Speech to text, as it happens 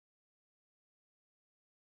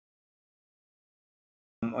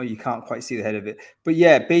or you can't quite see the head of it. But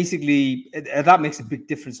yeah, basically that makes a big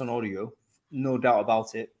difference on audio, no doubt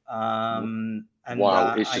about it. And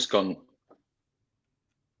wow, it's just gone.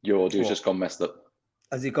 Your audio's just gone messed up.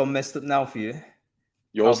 Has it gone messed up now for you?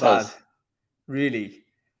 Yours How bad? has. Really?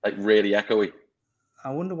 Like really echoey. I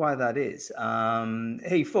wonder why that is.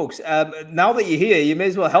 Hey, folks, now that you're here, you may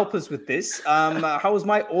as well help us with this. How is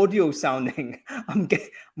my audio sounding? I'm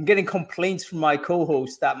getting complaints from my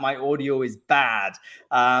co-host that my audio is bad,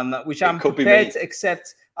 which I'm prepared to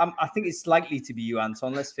accept. I think it's likely to be you,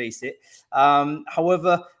 Anton, let's face it.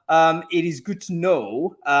 However, it is good to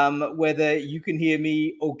know whether you can hear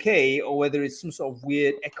me okay or whether it's some sort of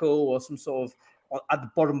weird echo or some sort of at the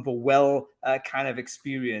bottom of a well kind of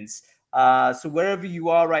experience. So wherever you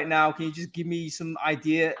are right now, can you just give me some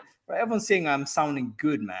idea? Right, everyone's saying I'm sounding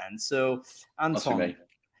good, man. So Anton,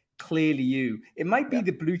 clearly you. It might be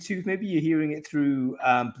the Bluetooth. Maybe you're hearing it through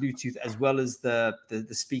Bluetooth as well as the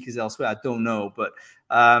speakers elsewhere. I don't know, but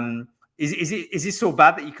is it so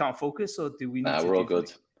bad that you can't focus, or do we need to? We're all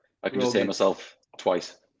good. I can just hear myself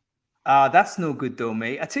twice. That's no good though,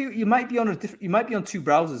 mate. I tell you, you might be on two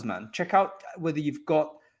browsers, man. Check out whether you've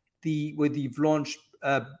launched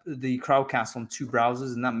the Crowdcast on two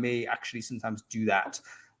browsers, and that may actually sometimes do that.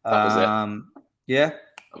 That was it. Yeah.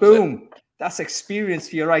 Boom. That's experience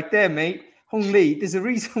for you right there, mate. Hung Lee, there's a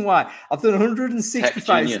reason why I've done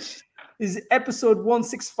 165. This is episode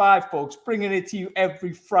 165, folks, bringing it to you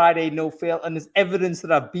every Friday, no fail. And there's evidence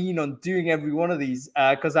that I've been on doing every one of these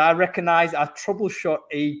because I recognize I troubleshot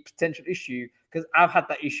a potential issue, because I've had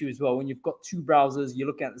that issue as well. When you've got two browsers, you're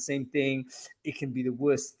looking at the same thing, it can be the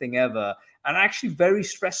worst thing ever. And actually very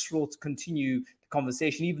stressful to continue the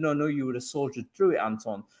conversation, even though I know you would have soldiered through it,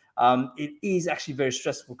 Anton. It is actually very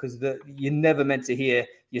stressful because you're never meant to hear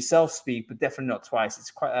yourself speak, but definitely not twice.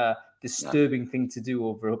 It's quite a disturbing thing to do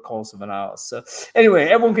over a course of an hour. So anyway,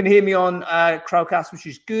 everyone can hear me on Crowdcast, which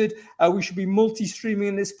is good. We should be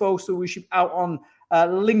multi-streaming this, folks, so we should be out on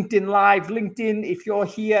LinkedIn Live. LinkedIn, if you're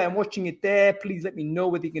here and watching it there, please let me know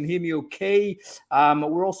whether you can hear me okay.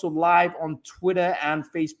 We're also live on Twitter and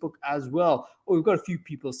Facebook as well. Oh, we've got a few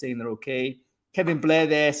people saying they're okay. Kevin Blair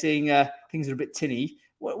there saying things are a bit tinny.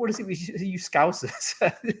 What is it? You Scousers.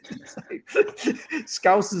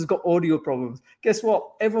 Scousers got audio problems. Guess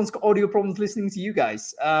what? Everyone's got audio problems listening to you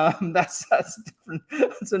guys. That's different.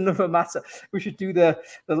 That's another matter. We should do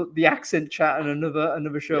the accent chat in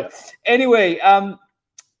another show. Yeah. Anyway,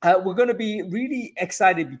 we're going to be really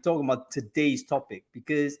excited to be talking about today's topic,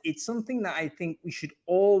 because it's something that I think we should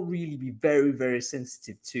all really be very, very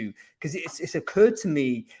sensitive to, because it's occurred to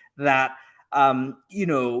me that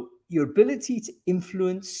your ability to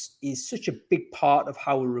influence is such a big part of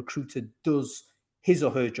how a recruiter does his or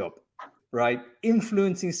her job, right?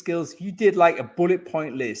 Influencing skills. If you did like a bullet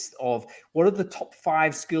point list of what are the top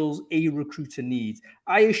 5 skills a recruiter needs,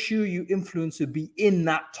 I assure you influence would be in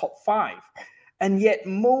that top 5. And yet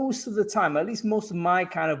most of the time, at least most of my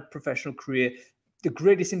kind of professional career, the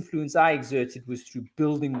greatest influence I exerted was through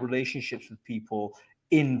building relationships with people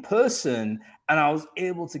in person. And I was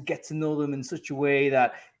able to get to know them in such a way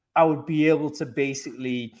that I would be able to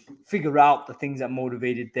basically figure out the things that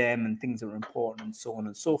motivated them and things that were important and so on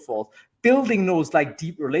and so forth. Building those like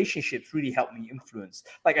deep relationships really helped me influence.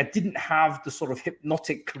 Like I didn't have the sort of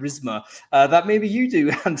hypnotic charisma that maybe you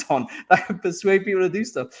do, Anton, that can persuade people to do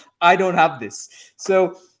stuff. I don't have this.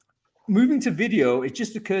 So moving to video, it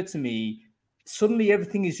just occurred to me, suddenly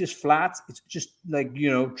everything is just flat. It's just like,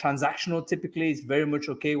 transactional. Typically, it's very much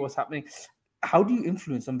okay what's happening. How do you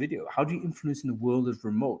influence on video? How do you influence in the world of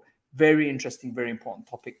remote? Very interesting, very important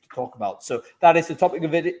topic to talk about. So that is the topic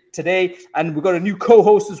of it today. And we've got a new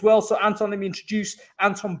co-host as well. So Anton, let me introduce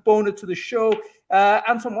Anton Boner to the show.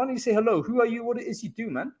 Anton, why don't you say hello? Who are you? What it is you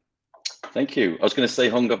do, man? Thank you. I was going to say,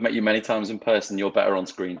 Hung, I've met you many times in person. You're better on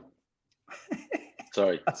screen.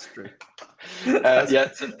 Sorry. That's true.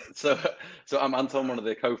 So I'm Anton, one of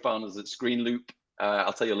the co-founders at ScreenLoop.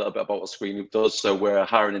 I'll tell you a little bit about what ScreenLoop does. So we're a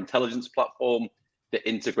hiring intelligence platform that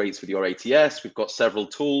integrates with your ATS. We've got several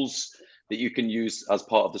tools that you can use as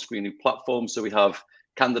part of the ScreenLoop platform. So we have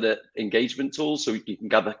candidate engagement tools, so you can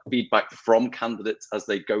gather feedback from candidates as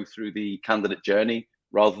they go through the candidate journey,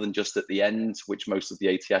 rather than just at the end, which most of the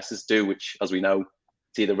ATSs do, which, as we know,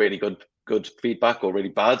 it's either really good feedback or really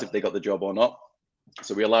bad if they got the job or not.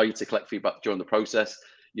 So we allow you to collect feedback during the process.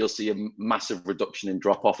 You'll see a massive reduction in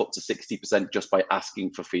drop off, up to 60%, just by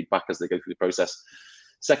asking for feedback as they go through the process.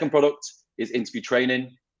 Second product is interview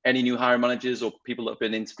training. Any new hiring managers or people that have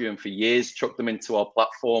been interviewing for years, chuck them into our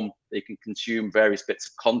platform. They can consume various bits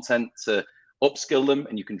of content to upskill them,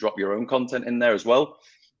 and you can drop your own content in there as well.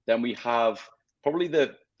 Then we have probably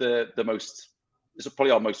the most is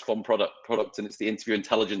probably our most fun product, and it's the interview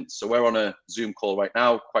intelligence. So we're on a Zoom call right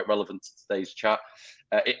now, quite relevant to today's chat.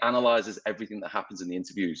 It analyzes everything that happens in the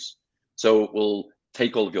interviews. So it will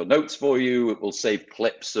take all of your notes for you. It will save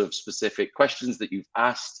clips of specific questions that you've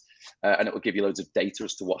asked, and it will give you loads of data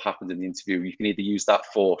as to what happened in the interview. You can either use that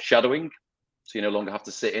for shadowing, so you no longer have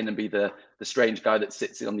to sit in and be the strange guy that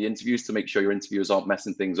sits in on the interviews to make sure your interviewers aren't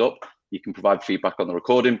messing things up. You can provide feedback on the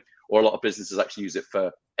recording, or a lot of businesses actually use it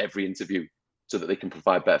for every interview so that they can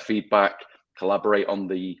provide better feedback, collaborate on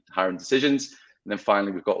the hiring decisions. And then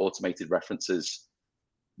finally, we've got automated references.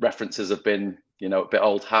 References have been, a bit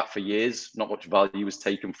old hat for years. Not much value is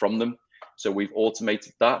taken from them. So we've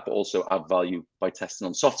automated that, but also add value by testing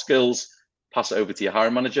on soft skills, pass it over to your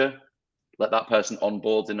hiring manager, let that person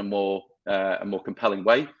onboard in a more compelling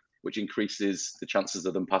way, which increases the chances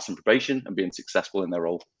of them passing probation and being successful in their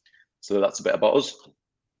role. So that's a bit about us.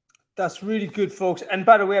 That's really good, folks. And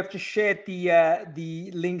by the way, I've just shared the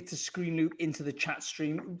link to ScreenLoop into the chat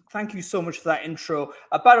stream. Thank you so much for that intro.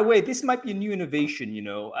 By the way, this might be a new innovation.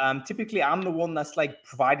 Typically I'm the one that's like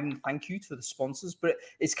providing thank you to the sponsors, but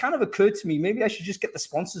it's kind of occurred to me, maybe I should just get the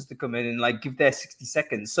sponsors to come in and like give their 60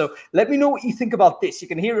 seconds. So let me know what you think about this. You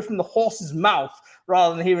can hear it from the horse's mouth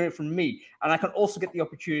rather than hearing it from me. And I can also get the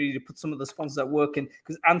opportunity to put some of the sponsors at work in,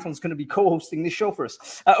 because Anton's going to be co-hosting this show for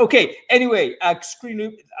us. Okay. Anyway,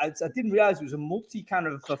 ScreenLoop, I didn't realize it was a multi kind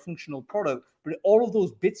of functional product, but all of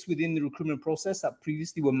those bits within the recruitment process that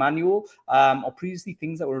previously were manual or previously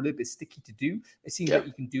things that were a little bit sticky to do, it seems like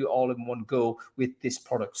you can do it all in one go with this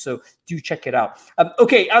product. So do check it out.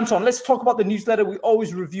 Okay, Anton, let's talk about the newsletter. We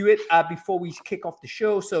always review it before we kick off the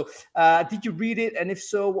show. So did you read it? And if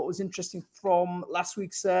so, what was interesting from last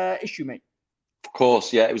week's issue, mate? Of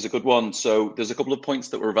course, yeah, it was a good one. So there's a couple of points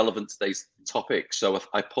that were relevant to today's topic. So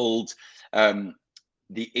I pulled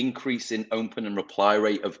the increase in open and reply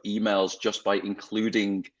rate of emails just by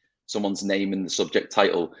including someone's name in the subject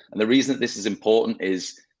title. And the reason that this is important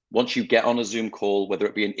is once you get on a Zoom call, whether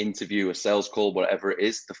it be an interview, a sales call, whatever it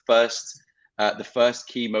is, the first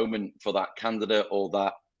key moment for that candidate or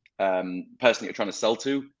that person that you're trying to sell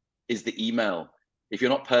to is the email. If you're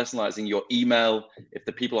not personalizing your email, if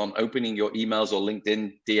the people aren't opening your emails or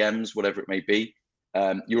LinkedIn DMs, whatever it may be,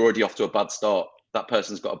 you're already off to a bad start. That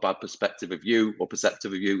person's got a bad perspective of you or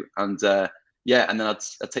perceptive of you. And and then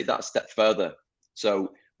I'd take that a step further.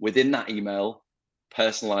 So within that email,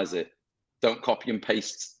 personalize it. Don't copy and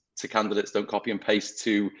paste to candidates. Don't copy and paste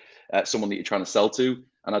to someone that you're trying to sell to.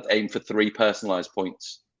 And I'd aim for 3 personalized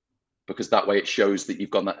points, because that way it shows that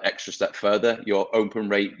you've gone that extra step further. Your open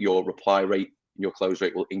rate, your reply rate, your close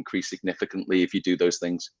rate will increase significantly if you do those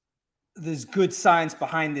things. There's good science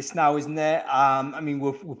behind this now, isn't there?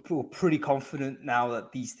 We're pretty confident now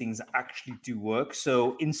that these things actually do work.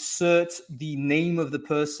 So insert the name of the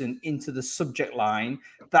person into the subject line.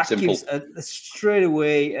 That gives a straight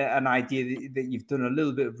away an idea that you've done a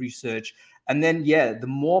little bit of research. And then, the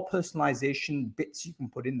more personalization bits you can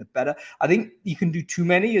put in, the better. I think you can do too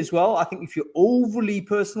many as well. I think if you're overly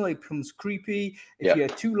personal, it becomes creepy. If you're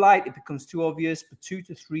too light, it becomes too obvious. But 2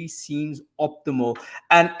 to 3 seems optimal.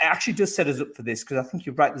 And it actually does set us up for this, because I think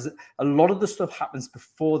you're right. There's a lot of the stuff happens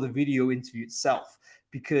before the video interview itself.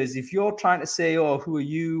 Because if you're trying to say, oh, who are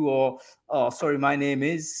you? Or, oh, sorry, my name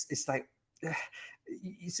is, it's like...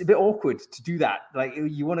 it's a bit awkward to do that. Like,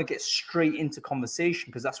 you want to get straight into conversation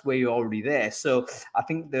because that's where you're already there. So I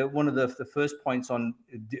think that one of the first points on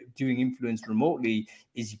doing influence remotely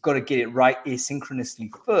is you've got to get it right asynchronously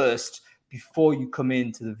first before you come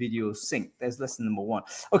into the video sync. There's lesson number 1.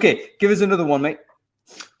 Okay, give us another one, mate.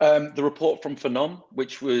 The report from Phenom,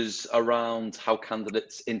 which was around how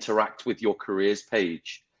candidates interact with your careers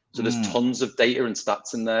page. So there's tons of data and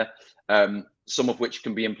stats in there. Some of which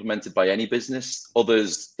can be implemented by any business.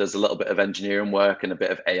 Others, there's a little bit of engineering work and a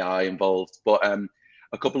bit of AI involved. But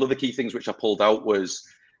a couple of the key things which I pulled out was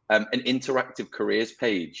an interactive careers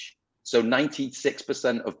page. So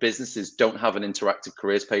 96% of businesses don't have an interactive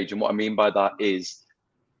careers page. And what I mean by that is,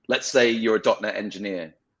 let's say you're a .NET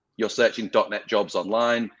engineer. You're searching .NET jobs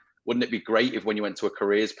online. Wouldn't it be great if when you went to a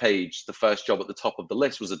careers page, the first job at the top of the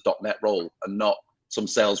list was a .NET role and not some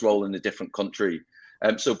sales role in a different country?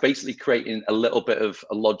 So basically creating a little bit of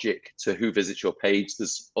a logic to who visits your page.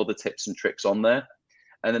 There's other tips and tricks on there.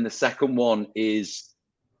 And then the second one is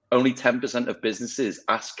only 10% of businesses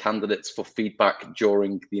ask candidates for feedback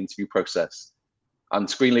during the interview process. And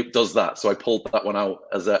ScreenLoop does that. So I pulled that one out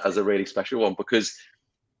as a really special one, because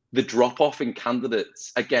the drop off in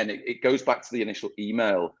candidates, again, it goes back to the initial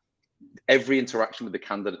email. Every interaction with the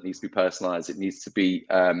candidate needs to be personalized. It needs to be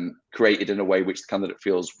created in a way which the candidate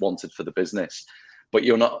feels wanted for the business. But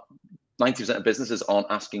you're not 90% of businesses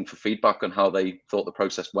aren't asking for feedback on how they thought the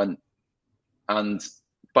process went. And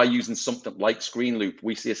by using something like Screen Loop,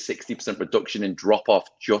 we see a 60% reduction in drop-off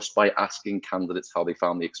just by asking candidates how they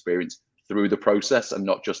found the experience through the process and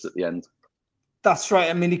not just at the end. That's right.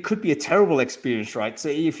 I mean, it could be a terrible experience, right? So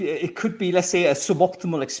if it could be, let's say, a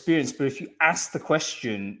suboptimal experience, but if you ask the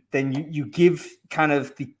question, then you give kind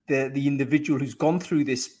of the individual who's gone through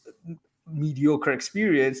this mediocre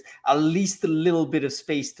experience at least a little bit of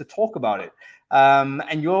space to talk about it.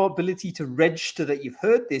 And your ability to register that you've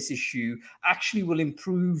heard this issue actually will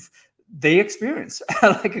improve the experience.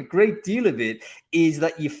 Like a great deal of it is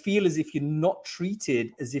that you feel as if you're not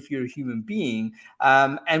treated as if you're a human being.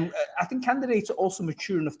 And I think candidates are also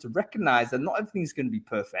mature enough to recognize that not everything is going to be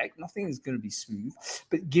perfect. Nothing is going to be smooth,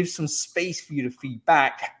 but give some space for you to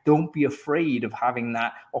feedback. Don't be afraid of having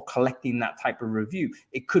that or collecting that type of review.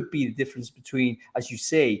 It could be the difference between, as you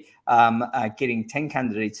say, getting 10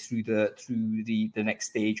 candidates through the next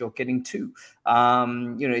stage or getting 2.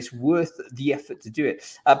 It's worth the effort to do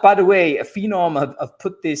it. By the way, Phenom have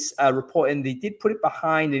put this report in. They did put it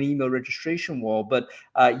behind an email registration wall, but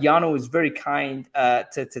Yana was very kind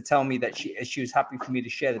to tell me that she was happy for me to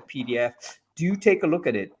share the PDF. Do take a look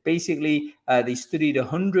at it. Basically, they studied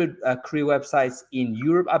 100 career websites in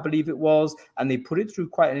Europe, I believe it was, and they put it through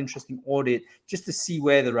quite an interesting audit just to see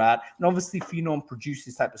where they're at. And obviously, Phenom produced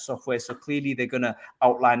this type of software, so clearly they're going to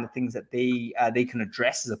outline the things that they can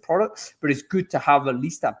address as a product. But it's good to have at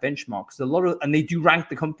least that benchmark, because and they do rank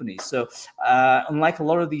the companies. So unlike a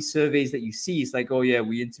lot of these surveys that you see, it's like, oh yeah,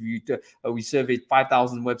 we surveyed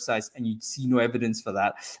 5,000 websites, and you see no evidence for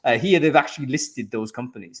that. Here, they've actually listed those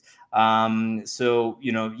companies. So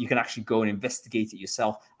you can actually go and investigate it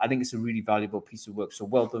yourself. I think it's a really valuable piece of work. So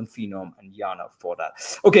well done, Phenom and Yana, for that.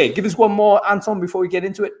 Okay, give us one more, Anton, before we get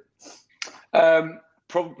into it.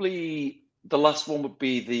 Probably the last one would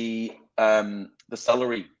be the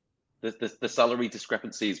salary, the salary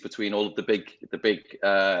discrepancies between all of the big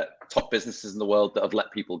top businesses in the world that have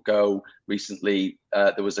let people go recently.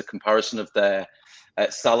 There was a comparison of their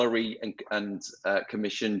salary and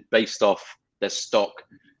commission based off their stock.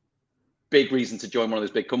 Big reason to join one of those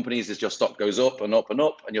big companies is your stock goes up and up and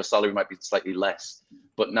up, and your salary might be slightly less.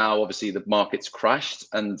 But now, obviously, the market's crashed,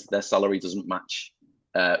 and their salary doesn't match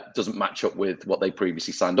up with what they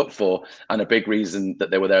previously signed up for. And a big reason that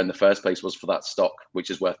they were there in the first place was for that stock,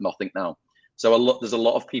 which is worth nothing now. So there's a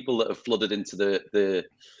lot of people that have flooded into the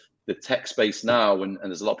tech space now, and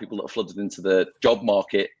there's a lot of people that have flooded into the job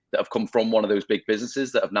market that have come from one of those big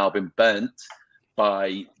businesses that have now been burnt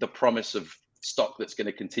by the promise of stock that's going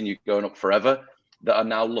to continue going up forever, that are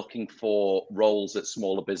now looking for roles at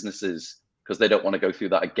smaller businesses because they don't want to go through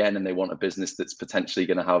that again, and they want a business that's potentially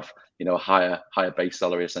going to have a higher base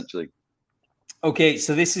salary, essentially. Okay,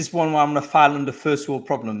 so this is one where I'm going to file under first world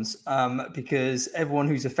problems, because everyone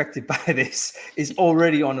who's affected by this is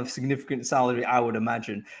already on a significant salary, I would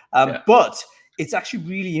imagine. But it's actually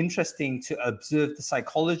really interesting to observe the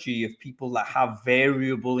psychology of people that have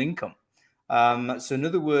variable income. So in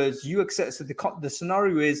other words, you accept, so the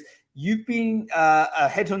scenario is you've been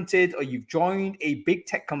headhunted, or you've joined a big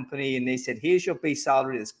tech company, and they said, here's your base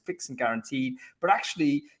salary that's fixed and guaranteed, but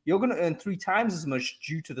actually you're going to earn 3 times as much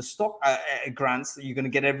due to the stock grants that you're going to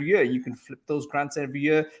get every year. You can flip those grants every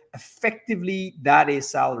year. Effectively, that is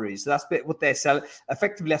salary. So that's what they're selling.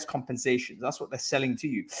 Effectively, that's compensation. That's what they're selling to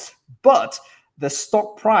you. But the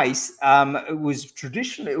stock price it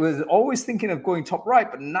was always thinking of going top right,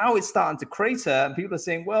 but now it's starting to crater, and people are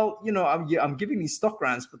saying, well, I'm giving these stock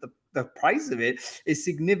grants, but the price of it is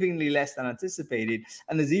significantly less than anticipated.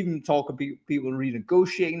 And there's even talk of people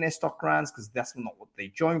renegotiating their stock grants because that's not what they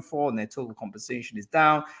joined for, and their total compensation is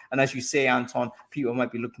down. And as you say, Anton, people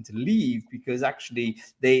might be looking to leave because actually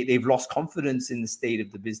they've lost confidence in the state of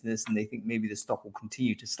the business, and they think maybe the stock will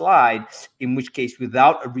continue to slide, in which case,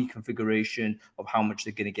 without a reconfiguration of how much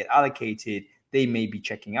they're going to get allocated, they may be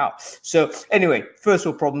checking out. So anyway, first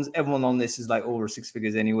world problems. Everyone on this is like over 6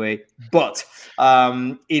 figures anyway, but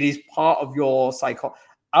it is part of your cycle.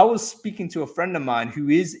 I was speaking to a friend of mine who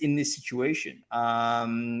is in this situation,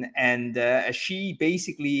 and she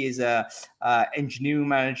basically is a engineering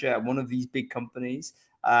manager at one of these big companies.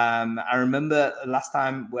 I remember last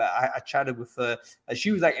time where I chatted with her,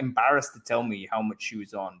 she was like embarrassed to tell me how much she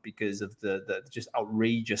was on because of the just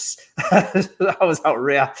outrageous. That was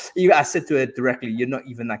outrageous. I said to her directly, "You're not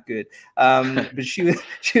even that good." But she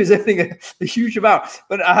was earning a huge amount.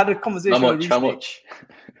 But I had a conversation. How much?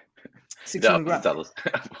 600 grand. Tell us.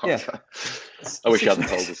 Yeah. I wish you hadn't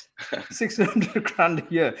told us. 600 grand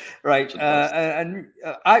a year, right?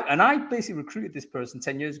 I basically recruited this person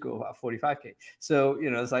 10 years ago at 45k. So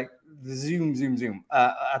it's like zoom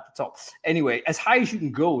at the top. Anyway, as high as you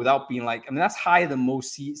can go without being like, I mean, that's higher than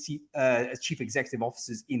most chief executive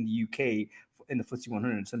officers in the UK in the FTSE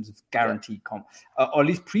 100 in terms of guaranteed comp, or at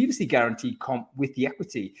least previously guaranteed comp with the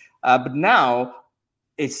equity. But now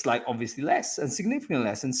it's like obviously less and significantly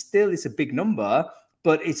less, and still it's a big number.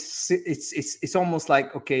 But it's almost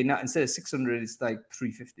like, okay, now instead of 600, it's like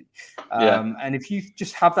 350. And if you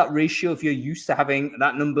just have that ratio, if you're used to having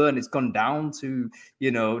that number and it's gone down to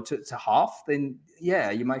to half, then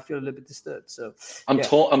you might feel a little bit disturbed. So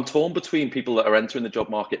I'm torn between people that are entering the job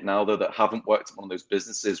market now, though, that haven't worked at one of those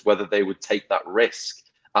businesses, whether they would take that risk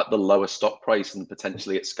at the lower stock price and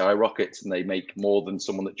potentially it skyrockets and they make more than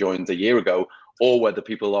someone that joined a year ago, or whether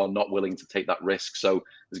people are not willing to take that risk. So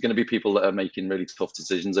there's going to be people that are making really tough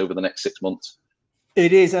decisions over the next 6 months.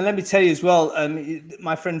 It is. And let me tell you as well,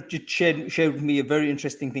 my friend just shared with me a very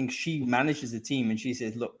interesting thing. She manages a team and she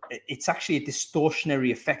says, look, it's actually a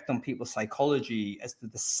distortionary effect on people's psychology as to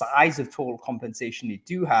the size of total compensation they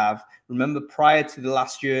do have. Remember, prior to the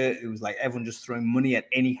last year, it was like everyone just throwing money at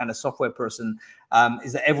any kind of software person,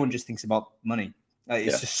 is that everyone just thinks about money.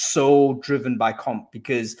 It's just so driven by comp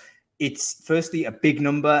because it's firstly a big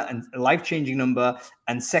number and a life-changing number.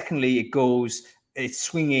 And secondly, it's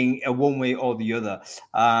swinging one way or the other.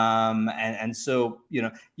 And so,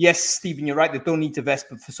 yes, Stephen, you're right. They don't need to vest,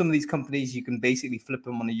 but for some of these companies, you can basically flip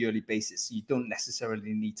them on a yearly basis. So you don't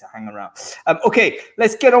necessarily need to hang around. Okay,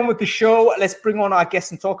 let's get on with the show. Let's bring on our guests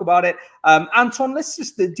and talk about it. Anton, let's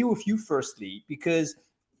just deal with you firstly, because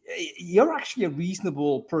you're actually a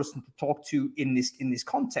reasonable person to talk to in this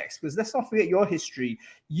context, because let's not forget your history.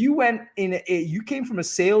 You came from a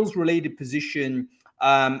sales related position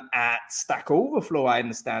at Stack Overflow, I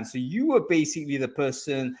understand. So you were basically the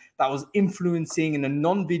person that was influencing in a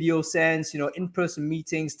non-video sense, in-person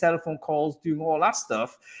meetings, telephone calls, doing all that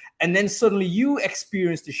stuff. And then suddenly you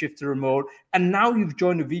experienced the shift to remote, and now you've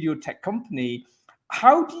joined a video tech company.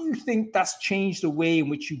 How do you think that's changed the way in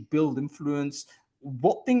which you build influence?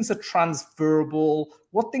 What things are transferable?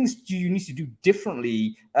 What things do you need to do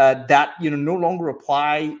differently that no longer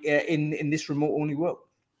apply in this remote only world?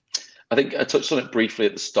 I think I touched on it briefly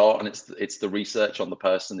at the start, and it's the research on the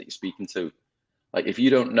person that you're speaking to. Like if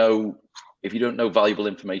you don't know valuable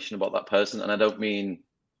information about that person, and I don't mean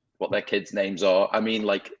what their kids' names are, I mean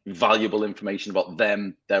like valuable information about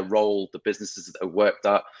them, their role, the businesses that they've worked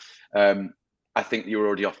at. I think you're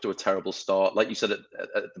already off to a terrible start. Like you said at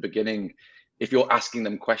the beginning, if you're asking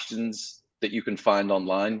them questions that you can find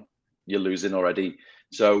online, you're losing already.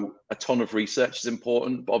 So a ton of research is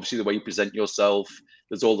important, but obviously the way you present yourself,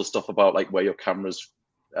 there's all the stuff about like where your camera's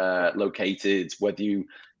located, whether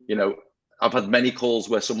I've had many calls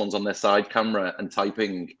where someone's on their side camera and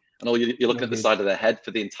typing, and you're looking at the side of their head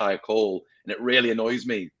for the entire call, and it really annoys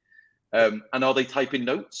me. And are they typing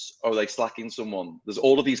notes or are they slacking someone? There's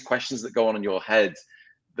all of these questions that go on in your head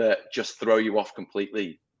that just throw you off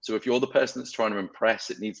completely. So if you're the person that's trying to impress,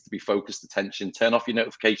 it needs to be focused attention. Turn off your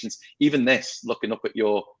notifications. Even this, looking up at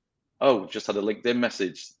just had a LinkedIn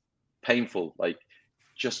message, painful. Like,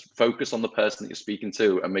 just focus on the person that you're speaking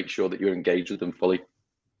to and make sure that you're engaged with them fully.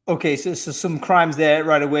 Okay, so some crimes there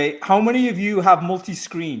right away. How many of you have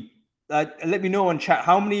multi-screen? Let me know on chat.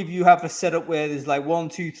 How many of you have a setup where there's like 1,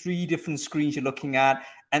 2, 3 different screens you're looking at,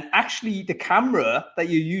 and actually the camera that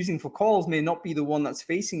you're using for calls may not be the one that's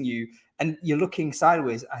facing you, and you're looking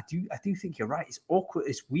sideways? I do think you're right. It's awkward.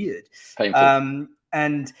 It's weird. Painful.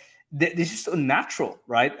 And it's just unnatural,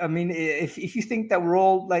 right? I mean, if you think that we're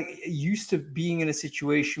all like used to being in a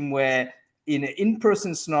situation where in an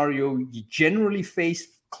in-person scenario, you generally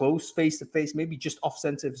close face-to-face, maybe just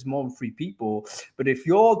off-center if it's more than 3 people. But if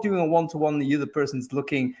you're doing a one-to-one, the other person's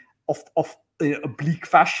looking off in a oblique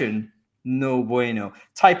fashion, no bueno.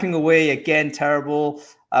 Typing away, again, terrible.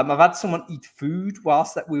 I've had someone eat food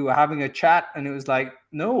whilst that we were having a chat, and it was like,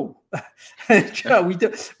 no,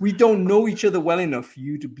 we don't know each other well enough for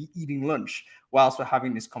you to be eating lunch whilst we're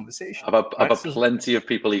having this conversation. I've had plenty of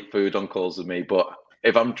people eat food on calls with me, but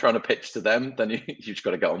if I'm trying to pitch to them, then you just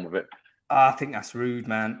got to get on with it. I think that's rude,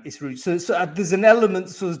 man. It's rude. So there's an element,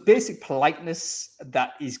 so there's basic politeness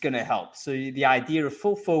that is going to help. So the idea of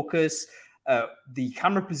full focus, the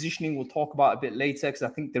camera positioning we'll talk about a bit later, because I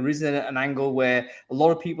think there is an angle where a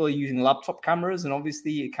lot of people are using laptop cameras, and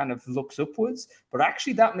obviously it kind of looks upwards, but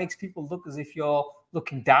actually that makes people look as if you're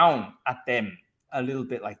looking down at them a little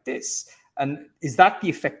bit like this. And is that the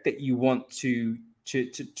effect that you want to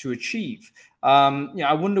to achieve.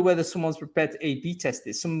 I wonder whether someone's prepared to A/B test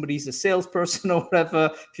this. Somebody's a salesperson or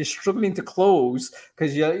whatever. If you're struggling to close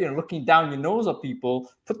because you're looking down your nose at people,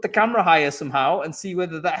 put the camera higher somehow and see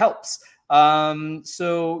whether that helps.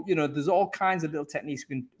 So there's all kinds of little techniques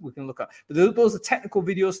we can look at. But those are technical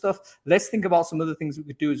video stuff. Let's think about some other things we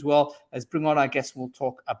could do as well. Let's bring on our guests and we'll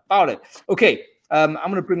talk about it. Okay. I'm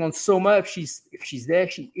going to bring on Soma if she's there.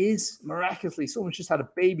 She is miraculously. Soma's just had a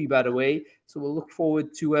baby, by the way. So we'll look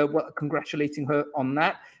forward to congratulating her on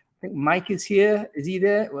that. I think Mike is here. Is he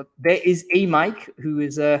there? Well, there is a Mike who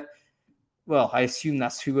is I assume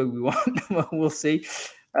that's who we want. We'll see.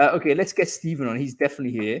 Okay, let's get Stephen on. He's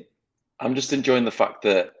definitely here. I'm just enjoying the fact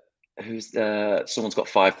that Stephen's got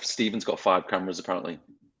 5 cameras apparently.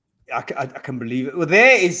 I can believe it. Well,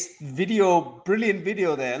 there is brilliant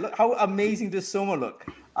video there. Look how amazing does Soma look.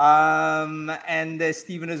 And there's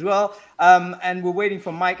Stephen as well. And we're waiting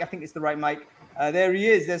for Mike. I think it's the right Mike. There he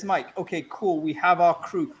is. There's Mike. Okay, cool. We have our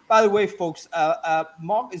crew. By the way, folks,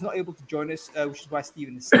 Mark is not able to join us, which is why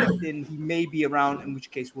Stephen is stepped in. He may be around, in which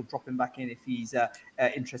case we'll drop him back in if he's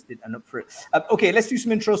interested and up for it. Okay, let's do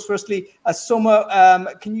some intros. Firstly,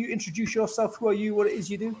 Soma, can you introduce yourself? Who are you? What it is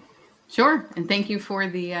you do? Sure. And thank you for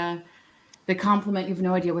the compliment. You have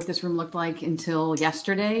no idea what this room looked like until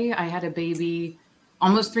yesterday. I had a baby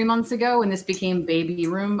almost 3 months ago, and this became baby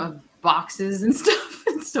room of boxes and stuff.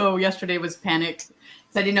 And so yesterday was panic.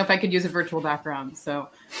 So I didn't know if I could use a virtual background. So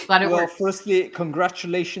glad it worked. Firstly,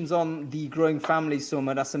 congratulations on the growing family,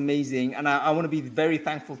 Soma. That's amazing. And I want to be very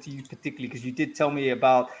thankful to you particularly because you did tell me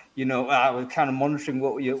about, I was kind of monitoring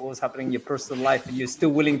what was happening in your personal life, and you're still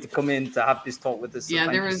willing to come in to have this talk with us. So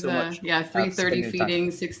there was 3:30 feeding,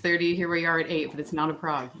 6:30. Here we are at 8, but it's not a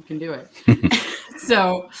prog. You can do it.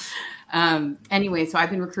 So anyway, so I've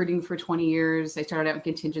been recruiting for 20 years. I started out in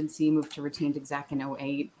contingency, moved to retained exec in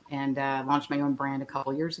 2008, and launched my own brand a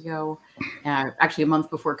couple years ago, actually a month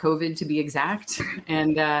before COVID to be exact,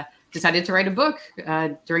 and decided to write a book.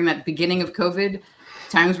 During that beginning of COVID,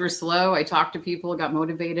 times were slow. I talked to people, got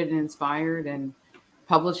motivated and inspired, and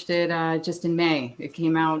published it just in May. It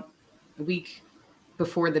came out a week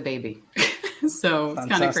before the baby. So it's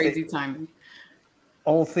kind of crazy timing.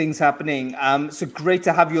 All things happening. So great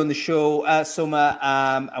to have you on the show, Soma,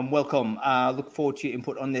 and welcome. Look forward to your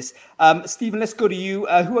input on this. Stephen, let's go to you.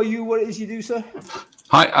 Who are you? What it is you do, sir?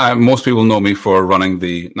 Hi. Most people know me for running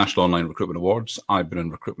the National Online Recruitment Awards. I've been in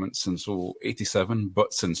recruitment since 87,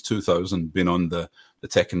 but since 2000, been on the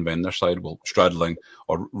tech and vendor side, straddling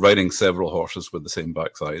or riding several horses with the same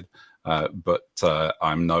backside. But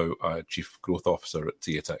I'm now Chief Growth Officer at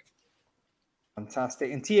TA Tech.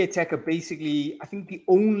 Fantastic. And TA Tech are basically, I think, the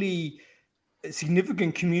only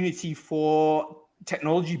significant community for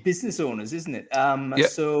technology business owners, isn't it?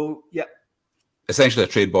 So, yeah. Essentially a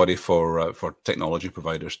trade body for technology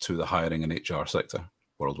providers to the hiring and HR sector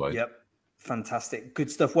worldwide. Yep. Fantastic. Good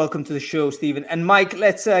stuff. Welcome to the show, Stephen. And Mike,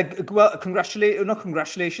 let's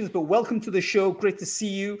congratulations, but welcome to the show. Great to see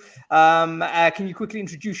you. Can you quickly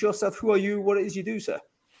introduce yourself? Who are you? What it is you do, sir?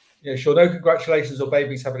 Yeah, sure. No congratulations or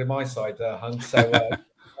babies happening on my side, Hung. So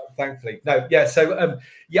thankfully. No, yeah. So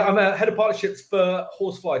I'm a head of partnerships for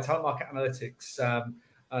Horsefly, Talent Market Analytics.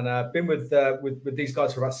 And I've been with these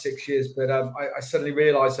guys for about 6 years, but I suddenly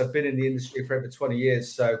realized I've been in the industry for over 20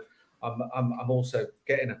 years. So I'm also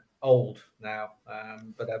getting old now.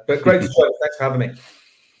 But great to join. Thanks for having me.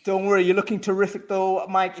 Don't worry, you're looking terrific though,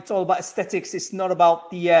 Mike. It's all about aesthetics. It's not about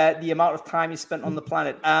the amount of time you spent on the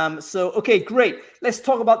planet. Okay, great. Let's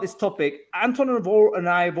talk about this topic. Anton and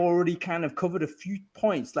I have already kind of covered a few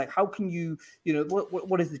points. Like, how can you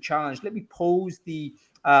what is the challenge? Let me pose the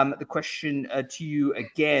question to you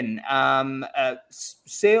again.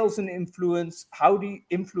 Sales and influence. How do you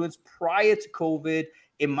influence prior to COVID?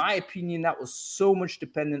 In my opinion, that was so much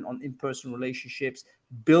dependent on in-person relationships,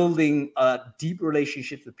 building deep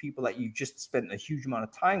relationships with people that you just spent a huge amount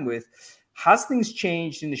of time with. Has things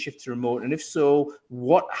changed in the shift to remote? And if so,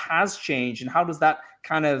 what has changed? And how does that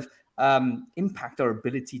kind of impact our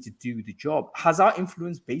ability to do the job? Has our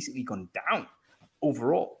influence basically gone down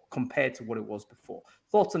overall compared to what it was before?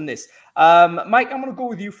 Thoughts on this? Mike, I'm going to go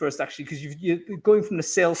with you first, actually, because you're going from the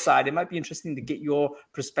sales side. It might be interesting to get your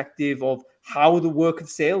perspective of how the work of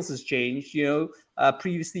sales has changed.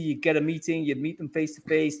 Previously you get a meeting, you'd meet them face to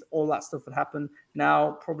face, all that stuff would happen.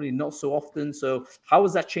 Now, probably not so often. So how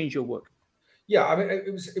has that changed your work? Yeah, I mean,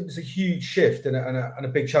 it was a huge shift and a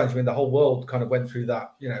big challenge. I mean, the whole world kind of went through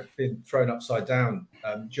that, being thrown upside down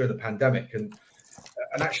during the pandemic. And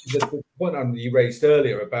actually, the point you raised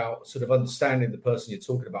earlier about sort of understanding the person you're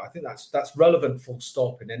talking about, I think that's relevant full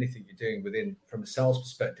stop in anything you're doing from a sales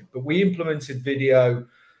perspective. But we implemented video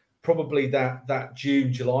probably that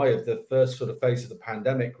June, July of the first sort of phase of the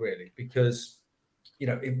pandemic, really, because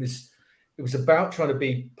it was about trying to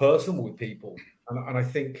be personal with people, and I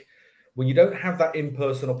think when you don't have that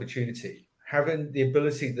in-person opportunity, having the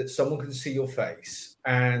ability that someone can see your face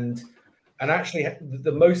and actually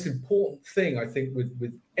the most important thing I think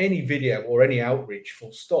with any video or any outreach,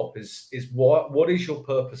 full stop, is what is your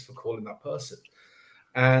purpose for calling that person?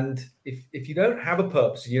 And if you don't have a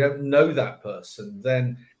purpose and you don't know that person,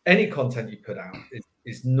 then any content you put out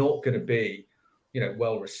is not going to be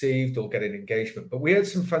well received or getting engagement. But we had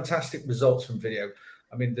some fantastic results from video.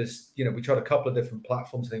 I mean, there's we tried a couple of different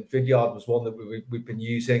platforms. I think Vidyard was one that we've been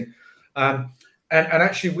using, and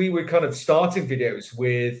actually we were kind of starting videos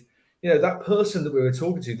with that person that we were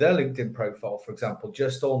talking to, their LinkedIn profile, for example,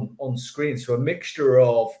 just on screen. So a mixture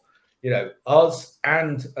of us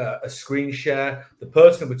and a screen share, the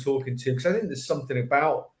person we're talking to, because I think there's something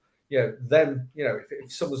about them.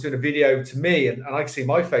 If someone's doing a video to me and I can see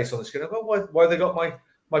my face on the screen, I go, why have they got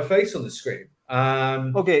my face on the screen?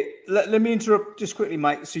 Okay, let me interrupt just quickly,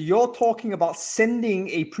 Mike. So you're talking about sending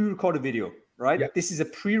a pre-recorded video, right? Yeah. This is a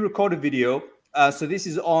pre-recorded video. So this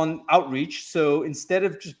is on outreach. So instead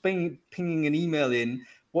of just pinging an email in,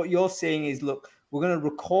 what you're saying is, look, we're going to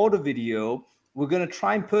record a video. We're going to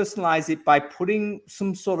try and personalize it by putting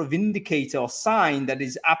some sort of indicator or sign that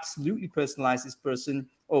is absolutely personalized. This person,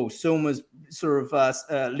 Soma's sort of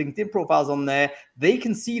LinkedIn profiles on there. They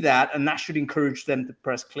can see that, and that should encourage them to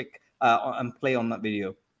press click and play on that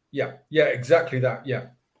video. Yeah, exactly that. Yeah,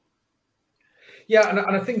 and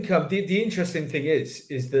I think the interesting thing is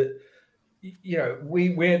that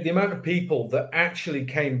we're the amount of people that actually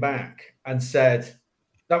came back and said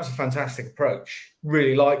that was a fantastic approach,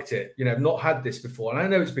 really liked it, not had this before. And I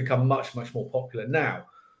know it's become much, much more popular now,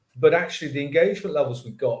 but actually the engagement levels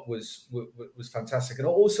we got was fantastic, and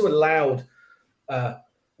also allowed a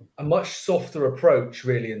much softer approach,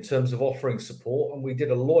 really, in terms of offering support. And we did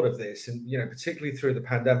a lot of this, and particularly through the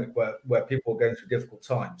pandemic where people were going through difficult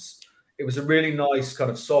times. It was a really nice kind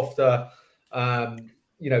of softer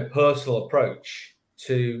personal approach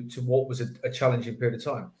to what was a challenging period of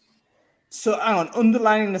time. So hang on,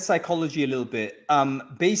 underlining the psychology a little bit.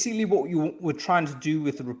 Basically what you were trying to do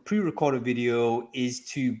with the pre-recorded video is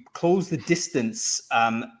to close the distance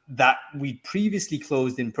that we previously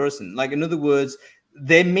closed in person. Like, in other words,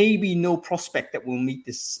 there may be no prospect that will meet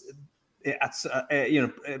this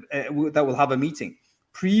that will have a meeting.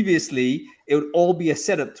 Previously, it would all be a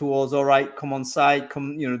setup towards, all right, come on site,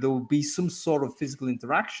 there will be some sort of physical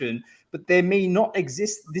interaction, but there may not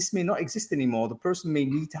exist. This may not exist anymore. The person may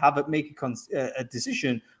need to make a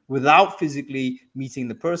decision without physically meeting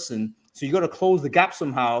the person. So you got to close the gap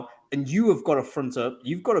somehow, and you have got to front up.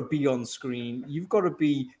 You've got to be on screen. You've got to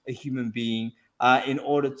be a human being in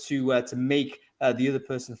order to make the other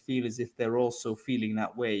person feel as if they're also feeling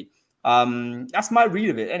that way. That's my read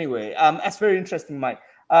of it anyway. That's very interesting, Mike.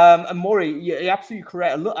 And Maury, you're absolutely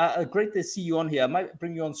correct. Great to see you on here. I might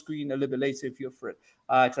bring you on screen a little bit later if you're up for it,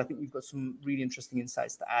 because I think you've got some really interesting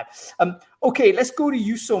insights to add. Okay, let's go to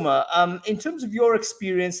you, Soma. In terms of your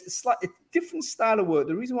experience, slightly different style of work.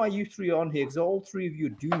 The reason why you three are on here, because all three of you are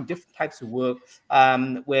doing different types of work,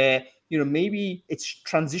 where maybe it's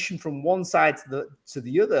transitioned from one side to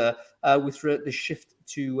the other with the shift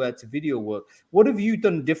to video work. What have you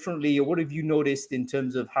done differently, or what have you noticed in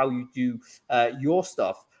terms of how you do your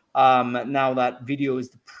stuff now that video is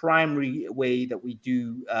the primary way that we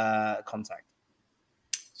do contact?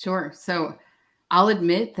 Sure. So I'll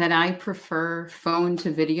admit that I prefer phone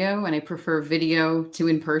to video, and I prefer video to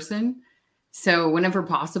in person. So whenever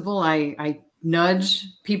possible, I nudge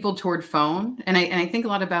people toward phone. And I think a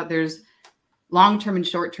lot about there's long-term and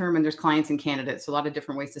short-term, and there's clients and candidates. So a lot of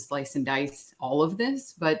different ways to slice and dice all of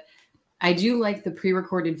this. But I do like the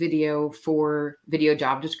pre-recorded video for video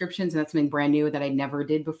job descriptions. And that's something brand new that I never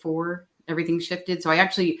did before everything shifted. So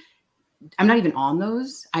I'm not even on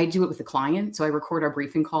those. I do it with the client. So I record our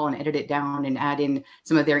briefing call and edit it down and add in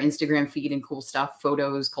some of their Instagram feed and cool stuff,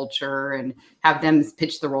 photos, culture, and have them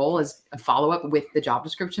pitch the role as a follow-up with the job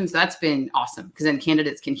description. So that's been awesome, because then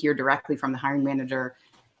candidates can hear directly from the hiring manager,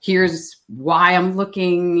 here's why I'm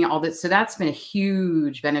looking, all this. So that's been a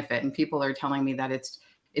huge benefit. And people are telling me that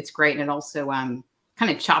it's great. And it also kind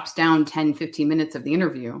of chops down 10, 15 minutes of the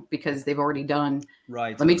interview, because they've already done,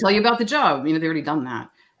 right. Let me tell you about the job. They've already done that.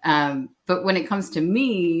 But when it comes to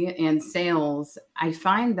me and sales, I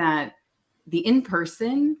find that the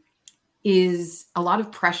in-person is a lot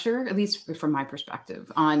of pressure, at least from my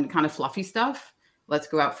perspective, on kind of fluffy stuff. Let's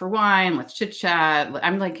go out for wine. Let's chit chat.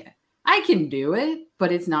 I'm like, I can do it,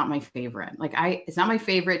 but it's not my favorite. It's not my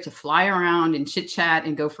favorite to fly around and chit chat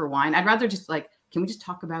and go for wine. I'd rather just can we just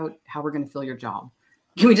talk about how we're going to fill your job?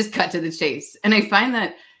 Can we just cut to the chase? And I find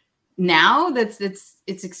that now it's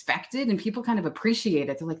expected and people kind of appreciate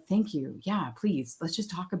it. They're like, thank you. Yeah, please. Let's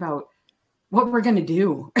just talk about what we're going to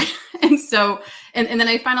do. And so, and then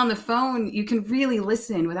I find on the phone, you can really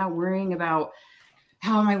listen without worrying about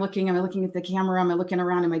how am I looking? Am I looking at the camera? Am I looking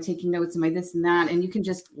around? Am I taking notes? Am I this and that? And you can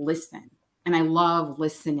just listen. And I love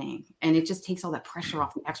listening. And it just takes all that pressure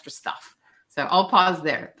off the extra stuff. So I'll pause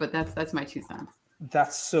there, but that's my 2 cents.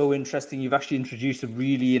 That's so interesting. You've actually introduced a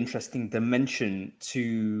really interesting dimension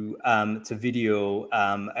to video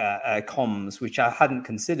comms, which I hadn't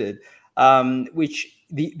considered. Which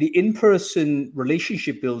the in-person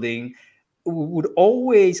relationship building would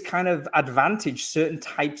always kind of advantage certain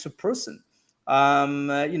types of person.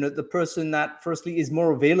 The person that firstly is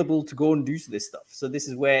more available to go and do this stuff. So this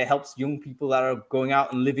is where it helps young people that are going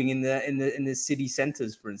out and living in the city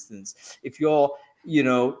centers, for instance. If you're,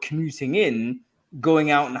 commuting in,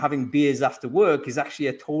 going out and having beers after work is actually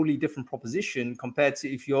a totally different proposition compared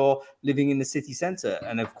to if you're living in the city center.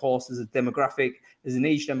 And of course, there's an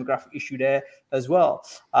age demographic issue there as well.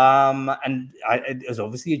 And there's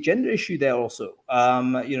obviously a gender issue there also.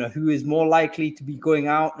 Who is more likely to be going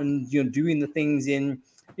out and, doing the things in,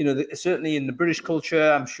 certainly in the British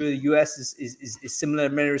culture. I'm sure the US is similar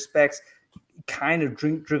in many respects, kind of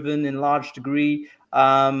drink driven in large degree.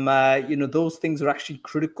 Those things are actually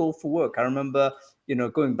critical for work. I remember,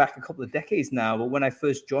 going back a couple of decades now, but when I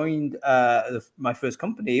first joined my first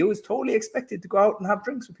company, it was totally expected to go out and have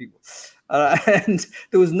drinks with people. And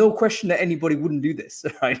there was no question that anybody wouldn't do this,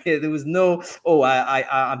 right? There was no,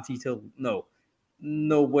 I'm teetotal.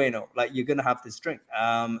 No bueno. Like, you're going to have this drink.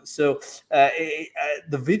 The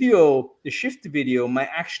shift to video might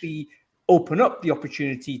actually open up the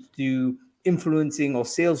opportunity to do influencing or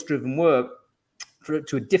sales driven work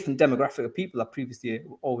to a different demographic of people that previously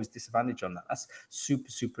were always disadvantaged on that. That's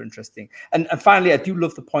super, super interesting. And finally, I do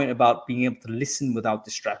love the point about being able to listen without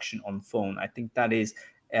distraction on phone. I think that is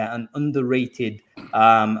an underrated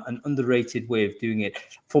way of doing it.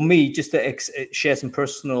 For me, just to share some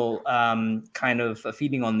personal kind of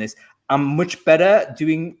feeling on this, I'm much better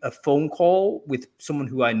doing a phone call with someone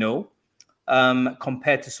who I know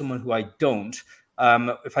compared to someone who I don't.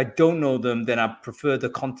 If I don't know them, then I prefer the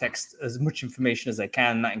context, as much information as I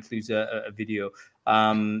can. That includes a video.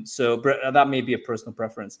 So that may be a personal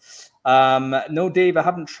preference. No, Dave, I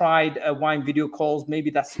haven't tried wine video calls.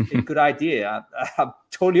 Maybe that's a good idea. I'm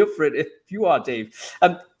totally up for it if you are, Dave.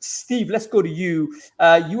 Steve, let's go to you.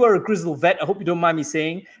 You are a grizzled vet. I hope you don't mind me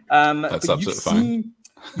saying. That's absolutely fine.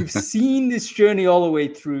 You've seen this journey all the way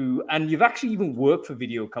through, and you've actually even worked for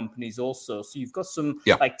video companies also. So you've got some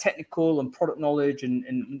like technical and product knowledge and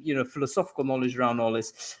philosophical knowledge around all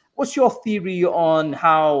this. What's your theory on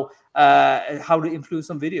how to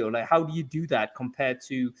influence on video? Like, how do you do that compared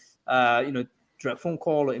to direct phone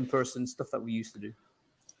call or in-person stuff that we used to do?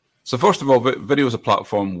 So first of all, video is a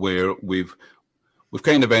platform where we've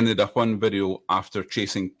kind of ended up on video after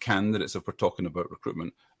chasing candidates, if we're talking about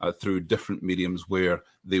recruitment, through different mediums where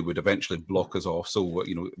they would eventually block us off. So,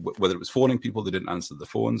 whether it was phoning people, they didn't answer the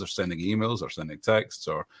phones, or sending emails, or sending texts,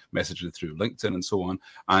 or messaging through LinkedIn, and so on.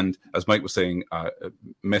 And as Mike was saying,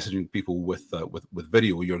 messaging people with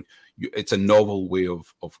video, it's a novel way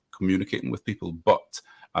of communicating with people. But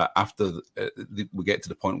after we get to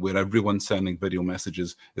the point where everyone's sending video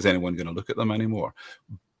messages, is anyone going to look at them anymore?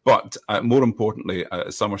 But more importantly,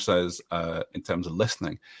 as Summer says, in terms of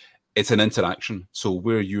listening, it's an interaction. So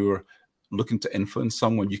where you're looking to influence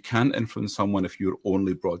someone, you can't influence someone if you're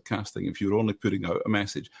only broadcasting. If you're only putting out a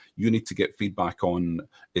message, you need to get feedback on,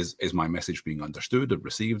 is my message being understood or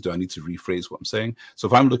received? Do I need to rephrase what I'm saying? So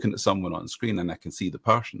if I'm looking at someone on screen and I can see the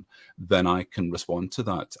person, then I can respond to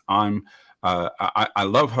that. I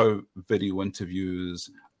love how video interviews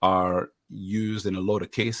are used in a lot of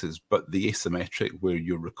cases, but the asymmetric where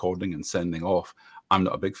you're recording and sending off, I'm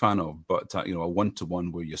not a big fan of. But a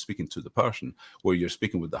one-to-one where you're speaking to the person, where you're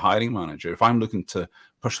speaking with the hiring manager. If I'm looking to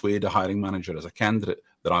persuade a hiring manager as a candidate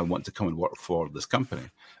that I want to come and work for this company,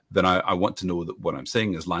 then I want to know that what I'm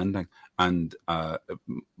saying is landing. And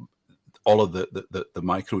all of the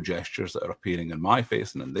micro gestures that are appearing in my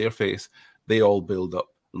face and in their face, they all build up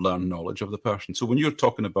learn knowledge of the person. So when you're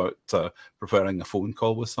talking about preferring a phone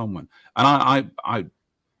call with someone, and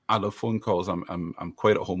I love phone calls. I'm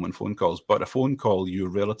quite at home on phone calls, but a phone call, you're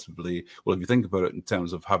relatively, well, if you think about it in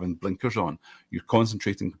terms of having blinkers on, you're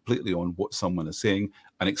concentrating completely on what someone is saying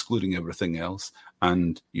and excluding everything else,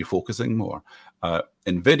 and you're focusing more.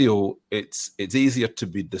 In video, it's easier to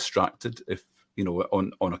be distracted if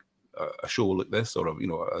on a show like this, or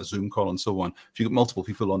a Zoom call and so on, if you've got multiple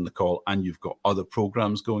people on the call and you've got other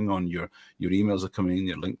programs going on, your emails are coming in,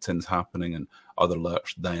 your LinkedIn's happening, and other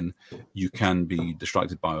alerts, then you can be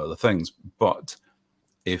distracted by other things. But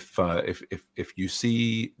if you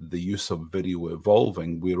see the use of video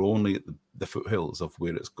evolving, we're only at the foothills of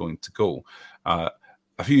where it's going to go. A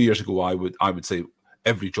few years ago, I would say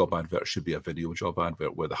every job advert should be a video job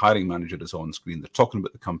advert where the hiring manager is on screen. They're talking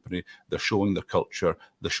about the company, they're showing their culture,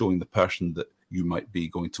 they're showing the person that you might be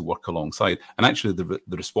going to work alongside. And actually, the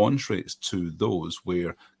response rates to those,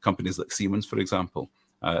 where companies like Siemens, for example,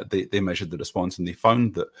 they measured the response, and they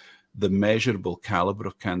found that the measurable caliber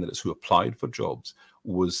of candidates who applied for jobs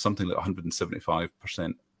was something like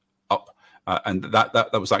 175% up. And that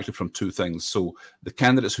was actually from two things. So the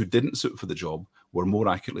candidates who didn't suit for the job were more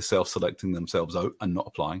accurately self-selecting themselves out and not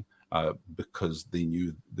applying because they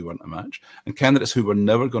knew they weren't a match. And candidates who were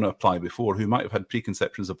never going to apply before, who might have had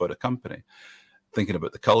preconceptions about a company, thinking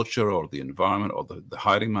about the culture or the environment or the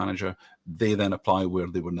hiring manager, they then apply where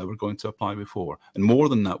they were never going to apply before. And more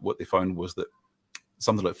than that, what they found was that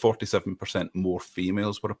something like 47% more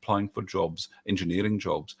females were applying for jobs, engineering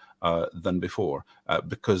jobs, than before,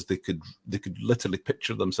 because they could literally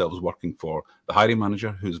picture themselves working for the hiring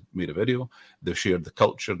manager who's made a video. They've shared the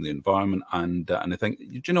culture and the environment, and they think,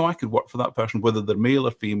 I could work for that person, whether they're male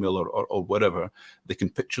or female or whatever. They can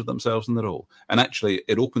picture themselves in the role, and actually,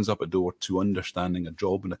 it opens up a door to understanding a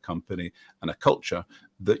job and a company and a culture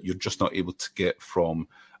that you're just not able to get from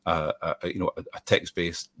a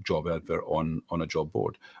text-based job advert on a job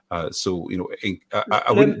board. I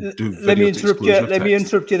wouldn't do video. Let me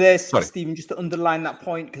interrupt you there, Sorry. Stephen, just to underline that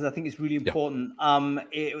point, because I think it's really important.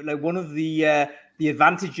 One of the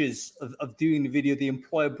advantages of doing the video, the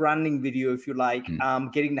employer branding video, if you like,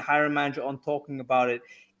 getting the hiring manager on talking about it,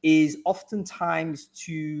 is oftentimes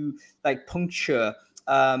to puncture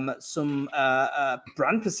some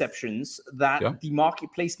brand perceptions that the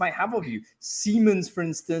marketplace might have of you. Siemens, for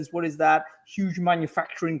instance, what is that? Huge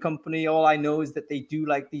manufacturing company. All I know is that they do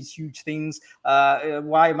these huge things.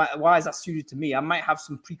 Why is that suited to me? I might have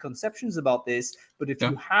some preconceptions about this, but if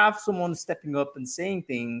you have someone stepping up and saying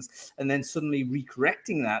things and then suddenly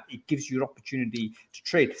recorrecting that, it gives you an opportunity to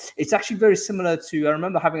trade. It's actually very similar to, I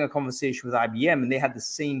remember having a conversation with IBM, and they had the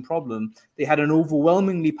same problem. They had an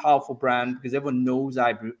overwhelmingly powerful brand because everyone knows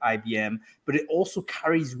IBM, but it also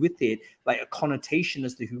carries with it a connotation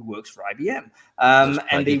as to who works for IBM.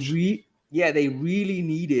 And they really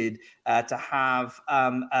needed to have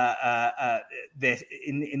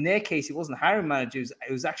in their case, it wasn't hiring managers,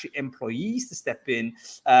 it was actually employees to step in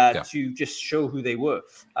to just show who they were.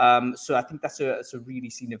 So I think that's a really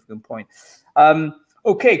significant point.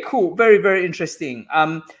 Okay, cool. Very, very interesting.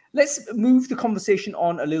 Let's move the conversation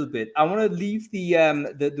on a little bit. I want to leave the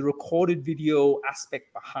recorded video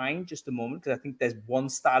aspect behind just a moment, because I think there's one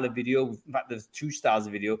style of video. In fact, there's two styles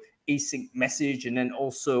of video: async message, and then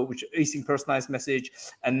also async personalized message.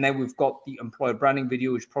 And then we've got the employer branding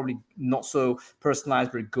video, which is probably not so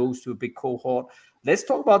personalized, but it goes to a big cohort. Let's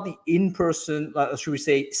talk about the in-person, should we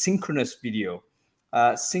say, synchronous video.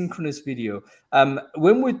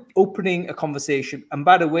 When we're opening a conversation, and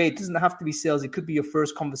by the way, it doesn't have to be sales. It could be your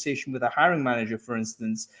first conversation with a hiring manager, for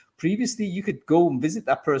instance. Previously, you could go and visit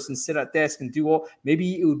that person, sit at desk and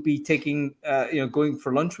maybe it would be taking, going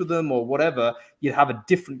for lunch with them or whatever. You'd have a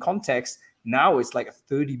different context. Now it's like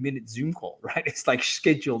a 30-minute Zoom call, right? It's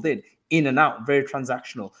scheduled in and out, very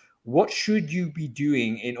transactional. What should you be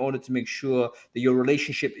doing in order to make sure that your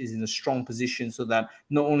relationship is in a strong position, so that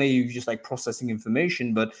not only are you just processing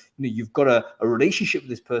information, but you've got a relationship with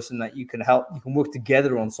this person that you can help, you can work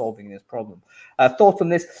together on solving this problem. Thoughts on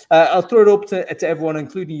this? I'll throw it up to everyone,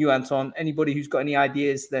 including you, Anton. Anybody who's got any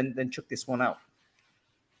ideas, then chuck this one out.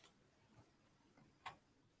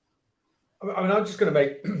 I mean, I'm just going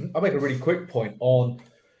to I'll make a really quick point on,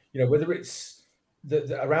 whether it's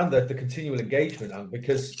around the continual engagement,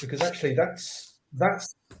 because actually that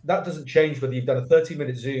doesn't change whether you've done a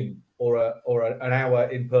 30-minute Zoom or an hour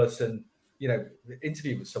in-person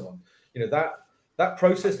interview with someone. That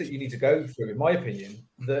process that you need to go through, in my opinion,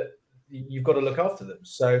 that you've got to look after them.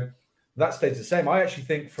 So that stays the same. I actually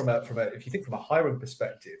think if you think from a hiring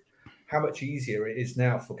perspective, how much easier it is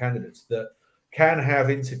now for candidates that can have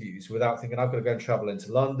interviews without thinking, I've got to go and travel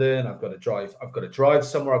into London, I've got to drive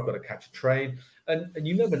somewhere, I've got to catch a train. And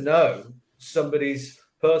you never know somebody's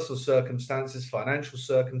personal circumstances, financial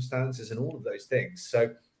circumstances, and all of those things.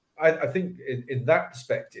 So I think in that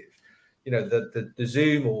perspective, the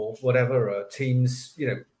Zoom or whatever, Teams,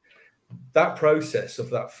 that process of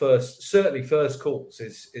that first calls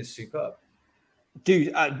is superb.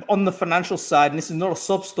 Dude, on the financial side, and this is not a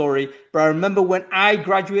sub story, but I remember when I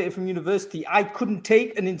graduated from university, I couldn't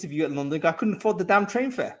take an interview at London. I couldn't afford the damn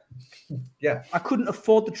train fare. Yeah. I couldn't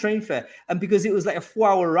afford the train fare. And because it was like a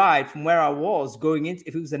 4-hour ride from where I was going in,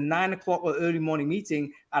 if it was a 9 o'clock or early morning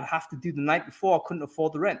meeting, I'd have to do the night before. I couldn't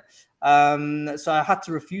afford the rent. So I had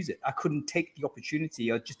to refuse it. I couldn't take the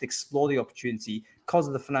opportunity or just explore the opportunity because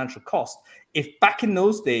of the financial cost. If back in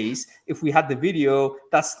those days, if we had the video,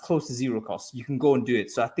 that's close to zero cost. You can go and do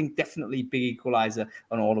it. So I think definitely big equalizer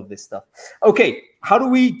on all of this stuff. Okay, how do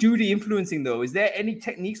we do the influencing though? Is there any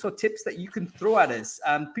techniques or tips that you can throw at us?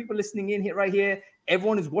 People listening in here right here,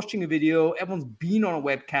 everyone is watching a video, everyone's been on a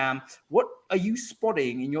webcam. What are you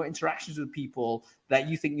spotting in your interactions with people that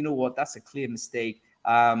you think, you know what, that's a clear mistake?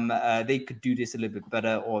 They could do this a little bit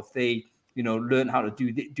better, or if they, learn how to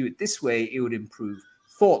do it this way, it would improve.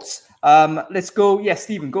 Thoughts? Let's go. Yeah,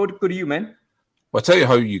 Stephen, go to you, man. Well, I'll tell you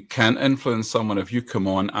how you can influence someone. If you come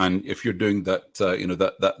on and if you're doing that,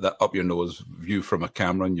 that up your nose view from a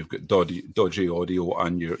camera, and you've got dodgy audio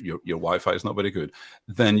and your Wi-Fi is not very good,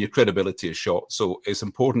 then your credibility is shot. So it's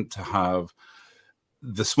important to have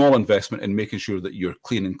the small investment in making sure that you're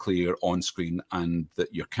clean and clear on screen and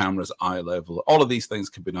that your camera's eye level. All of these things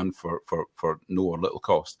can be done for no or little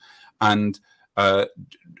cost. And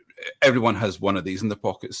everyone has one of these in their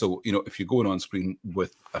pocket. So, if you're going on screen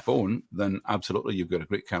with a phone, then absolutely you've got a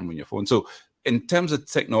great camera on your phone. So in terms of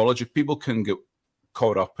technology, people can get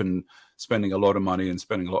caught up in spending a lot of money and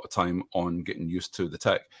spending a lot of time on getting used to the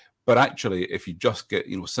tech. But actually, if you just get,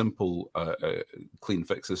 simple, clean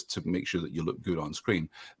fixes to make sure that you look good on screen,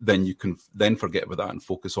 then you can then forget about that and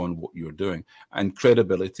focus on what you're doing. And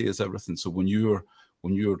credibility is everything. So when you're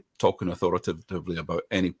talking authoritatively about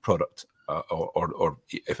any product, or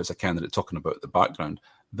if it's a candidate talking about the background,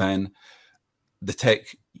 then the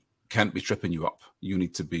tech can't be tripping you up. You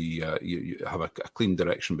need to be you have a clean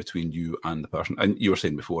direction between you and the person. And you were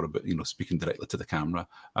saying before about speaking directly to the camera.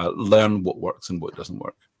 Learn what works and what doesn't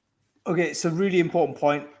work. Okay, so really important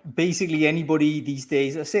point. Basically, anybody these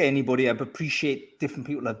days, I say anybody, I appreciate different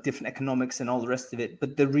people have different economics and all the rest of it.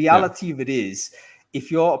 But the reality of it is, if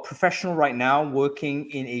you're a professional right now working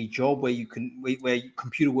in a job where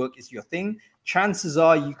computer work is your thing, chances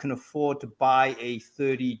are you can afford to buy a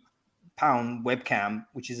 £30 webcam,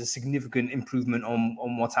 which is a significant improvement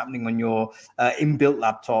on what's happening on your inbuilt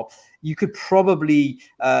laptop. You could probably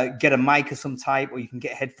get a mic of some type, or you can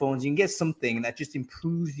get headphones. You can get something that just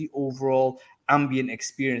improves the overall ambient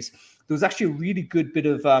experience. There was actually a really good bit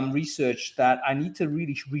of research that I need to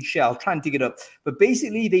really reshare. I'll try and dig it up. But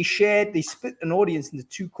basically, they split an audience into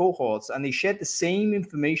two cohorts, and they shared the same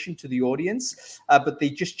information to the audience, but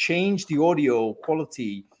they just changed the audio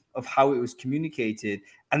quality of how it was communicated.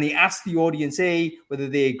 And they asked the audience A whether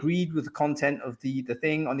they agreed with the content of the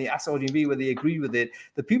thing, and they asked audience B whether they agreed with it.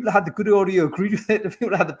 The people that had the good audio agreed with it. The people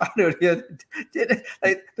that had the bad audio didn't.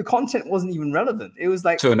 Like, the content wasn't even relevant. It was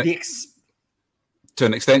like to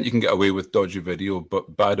an extent you can get away with dodgy video,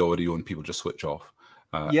 but bad audio and people just switch off.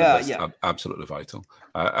 Absolutely vital.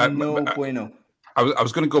 Bueno. I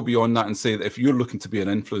was going to go beyond that and say that if you're looking to be an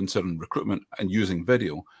influencer in recruitment and using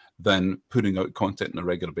video, then putting out content on a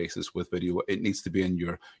regular basis with video, it needs to be in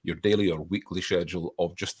your daily or weekly schedule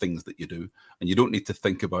of just things that you do. And you don't need to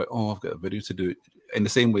think about, I've got a video to do. In the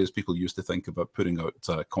same way as people used to think about putting out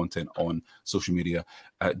content on social media,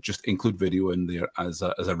 just include video in there as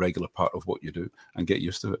a regular part of what you do and get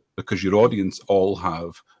used to it. Because your audience all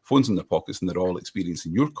have phones in their pockets and they're all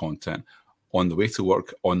experiencing your content on the way to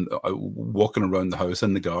work, on walking around the house,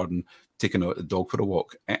 in the garden, taking out the dog for a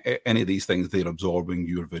walk. Any of these things, they're absorbing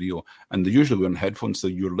your video. And they're usually wearing headphones, so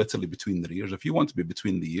you're literally between their ears. If you want to be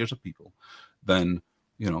between the ears of people, then,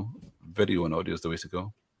 video and audio is the way to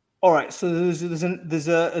go. All right, so there's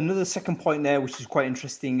another second point there, which is quite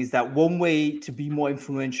interesting, is that one way to be more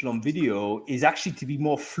influential on video is actually to be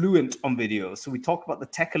more fluent on video. So we talked about the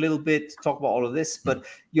tech a little bit, talk about all of this, but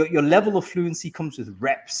your level of fluency comes with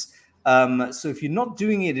reps. So if you're not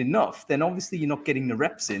doing it enough, then obviously you're not getting the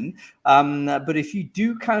reps in. But if you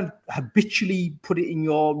do kind of habitually put it in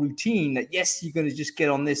your routine that, yes, you're going to just get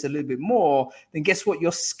on this a little bit more, then guess what?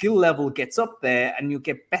 Your skill level gets up there and you'll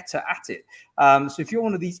get better at it. So if you're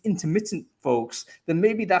one of these intermittent folks, then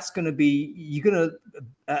maybe you're going to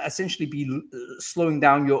essentially be slowing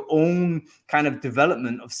down your own kind of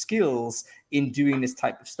development of skills in doing this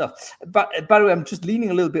type of stuff. But by the way, I'm just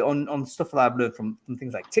leaning a little bit on stuff that I've learned from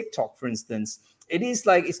things like TikTok, for instance. It is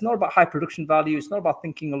like, it's not about high production value. It's not about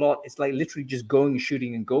thinking a lot. It's like literally just going and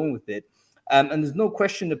shooting and going with it. And there's no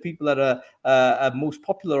question the people that are most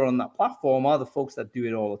popular on that platform are the folks that do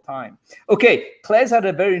it all the time. Okay, Claire's had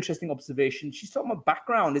a very interesting observation. She's talking about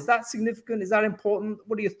background. Is that significant? Is that important?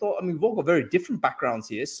 What are your thoughts? I mean, we've all got very different backgrounds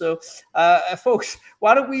here. So, folks,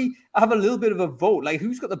 why don't we have a little bit of a vote? Like,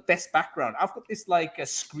 who's got the best background? I've got this like a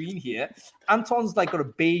screen here. Anton's like got a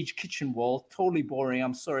beige kitchen wall. Totally boring.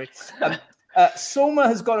 I'm sorry. Soma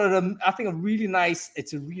has got I think a really nice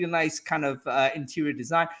kind of interior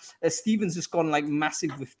design. Steven's just gone like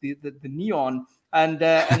massive with the neon. And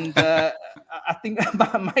I think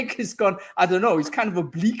Mike has gone, I don't know, he's kind of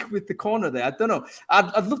oblique with the corner there. I don't know.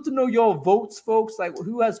 I'd love to know your votes, folks. Like,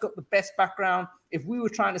 who has got the best background? If we were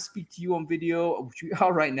trying to speak to you on video, which we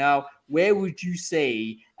are right now, where would you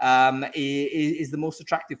say is the most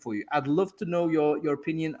attractive for you? I'd love to know your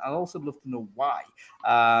opinion. I'd also love to know why.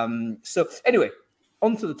 So anyway,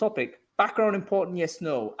 on to the topic. Background important, yes,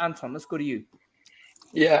 no. Anton, let's go to you.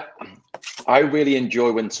 Yeah, I really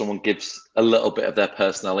enjoy when someone gives a little bit of their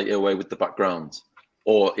personality away with the background,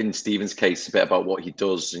 or in Stephen's case, a bit about what he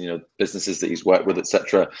does, and, you know, businesses that he's worked with,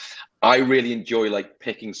 etc. I really enjoy like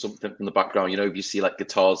picking something from the background. You know, if you see like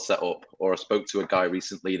guitars set up, or I spoke to a guy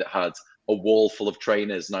recently that had a wall full of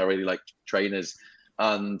trainers, and I really like trainers,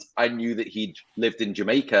 and I knew that he'd lived in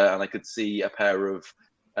Jamaica, and I could see a pair of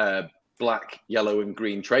black, yellow, and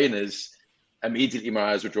green trainers. Immediately my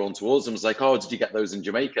eyes were drawn towards him. I was like, oh, did you get those in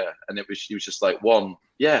Jamaica? And he was just like, one,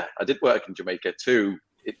 yeah, I did work in Jamaica. Two,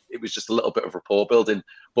 it was just a little bit of rapport building.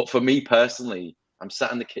 But for me personally, I'm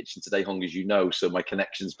sat in the kitchen today, Hung, as you know, so my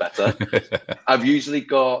connection's better. I've usually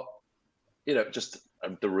got, you know, just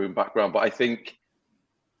the room background, but I think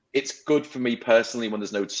it's good for me personally when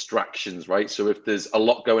there's no distractions, right? So if there's a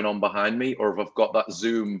lot going on behind me, or if I've got that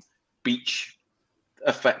Zoom beach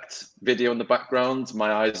effect video in the background,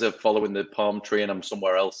 my eyes are following the palm tree and I'm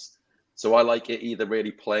somewhere else. So I like it either really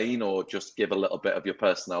plain or just give a little bit of your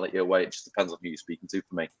personality away. It just depends on who you're speaking to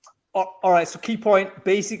for me. All right, so key point,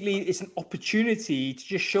 basically it's an opportunity to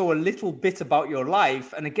just show a little bit about your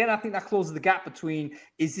life. And again, I think that closes the gap between,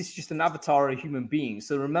 is this just an avatar or a human being?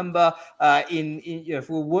 So remember, if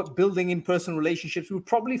we're building in-person relationships, we'll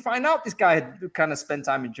probably find out this guy had kind of spent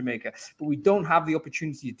time in Jamaica, but we don't have the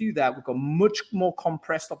opportunity to do that. We've got much more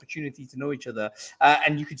compressed opportunity to know each other,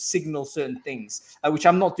 and you could signal certain things, which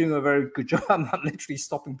I'm not doing a very good job. I'm not literally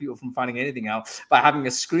stopping people from finding anything out by having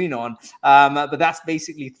a screen on, but that's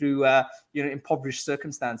basically through impoverished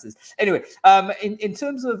circumstances. Anyway, in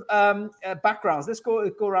terms of backgrounds, let's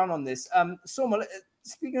go around on this. Soma,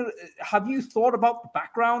 speaking of, have you thought about the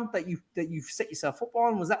background that you've set yourself up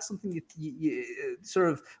on? Was that something you sort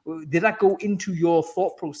of, did that go into your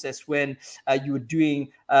thought process when you were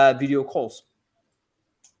doing video calls?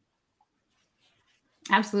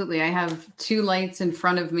 Absolutely. I have two lights in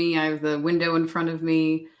front of me. I have the window in front of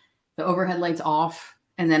me, the overhead lights off,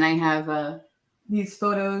 and then I have these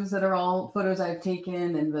photos that are all photos I've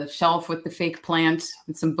taken, and the shelf with the fake plant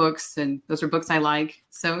and some books, and those are books I like.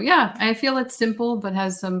 So yeah, I feel it's simple but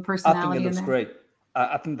has some personality. I think it looks great.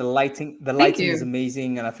 I think the lighting is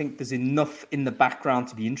amazing, and I think there's enough in the background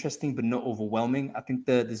to be interesting but not overwhelming. I think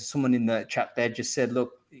there's someone in the chat there just said,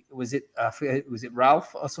 look, was it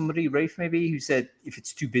Ralph or somebody, Rafe maybe, who said if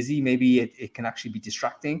it's too busy, maybe it can actually be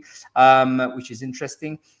distracting, which is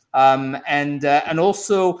interesting. And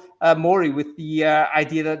also Maury with the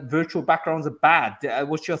idea that virtual backgrounds are bad.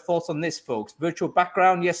 What's your thoughts on this, folks? Virtual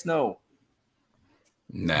background, yes, no?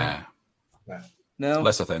 No.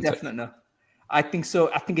 Less authentic. Definitely no. I think so.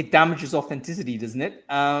 I think it damages authenticity, doesn't it?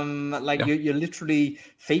 You're literally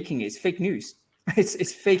faking it. It's fake news.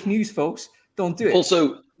 It's fake news, folks. Don't do it.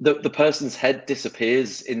 Also, the person's head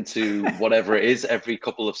disappears into whatever it is every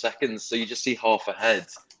couple of seconds, so you just see half a head.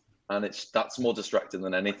 And that's more distracting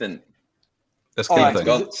than anything. That's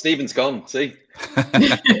cool. Stephen's gone. See,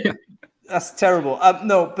 that's terrible.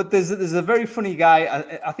 No, but there's a very funny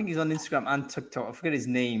guy. I think he's on Instagram and TikTok. I forget his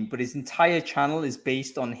name, but his entire channel is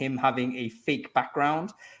based on him having a fake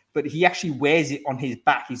background. But he actually wears it on his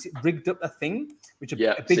back. He's rigged up a thing, which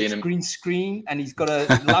a big green screen, and he's got a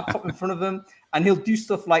laptop in front of him. And he'll do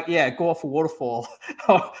stuff like, go off a waterfall,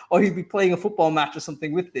 or he'll be playing a football match or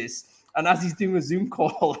something with this. And as he's doing a Zoom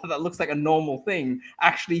call that looks like a normal thing,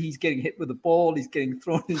 actually he's getting hit with a ball, he's getting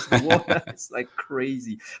thrown into the water. It's like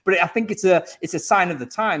crazy. But I think it's a sign of the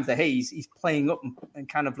times that, hey, he's playing up and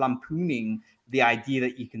kind of lampooning the idea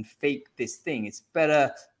that you can fake this thing. It's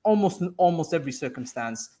better almost in almost every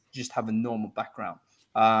circumstance to just have a normal background.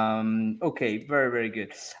 Okay, very, very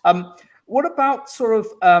good. What about sort of,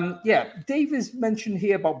 Dave has mentioned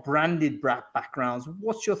here about branded backgrounds.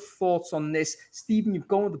 What's your thoughts on this? Stephen, you've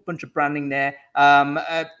gone with a bunch of branding there.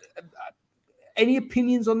 Any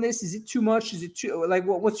opinions on this? Is it too much? Is it too like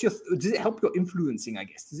what's your? Does it help your influencing? I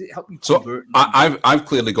guess. Does it help you convert? So I've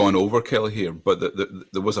clearly gone overkill here, but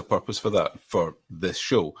there was a purpose for that for this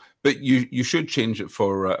show. But you should change it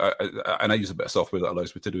for, and I use a bit of software that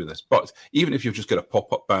allows me to do this. But even if you've just got a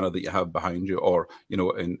pop-up banner that you have behind you, or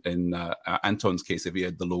in Anton's case, if he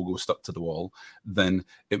had the logo stuck to the wall, then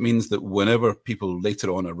it means that whenever people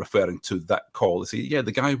later on are referring to that call, they say, yeah,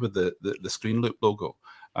 the guy with the screen loop logo.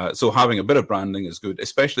 So having a bit of branding is good,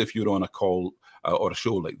 especially if you're on a call or a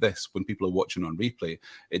show like this. When people are watching on replay,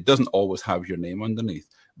 it doesn't always have your name underneath.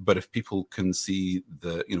 But if people can see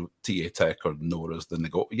the TA Tech or Nora's, then they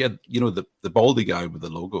go, yeah, the baldy guy with the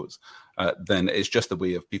logos. Then it's just a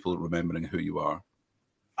way of people remembering who you are.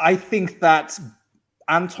 I think that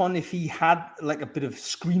Anton, if he had like a bit of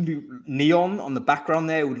screen loop neon on the background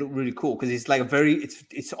there, it would look really cool, because it's like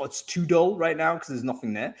it's too dull right now because there's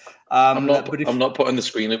nothing there. I'm not putting the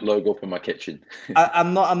screen loop logo up in my kitchen.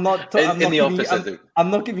 I'm not in the office. I'm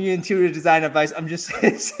not giving you interior design advice. I'm just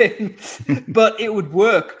saying, but it would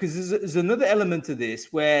work, because there's another element to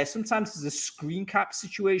this where sometimes there's a screen cap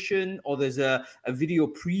situation, or there's a video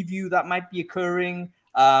preview that might be occurring.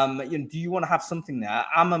 Do you want to have something there?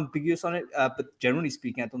 I'm ambiguous on it, but generally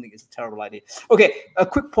speaking, I don't think it's a terrible idea. Okay, a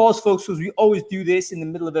quick pause, folks, because we always do this in the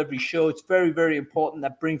middle of every show. It's very, very important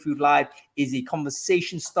that Brainfood Live is a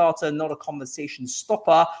conversation starter, not a conversation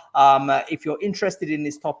stopper. If you're interested in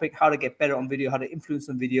this topic, how to get better on video, how to influence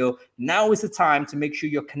on video, now is the time to make sure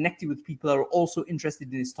you're connected with people that are also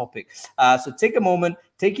interested in this topic. So take a moment,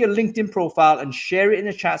 take your LinkedIn profile and share it in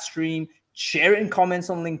a chat stream. Share it in comments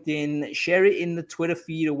on LinkedIn, share it in the Twitter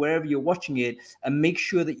feed or wherever you're watching it, and make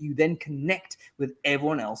sure that you then connect with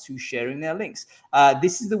everyone else who's sharing their links.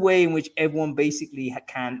 This is the way in which everyone basically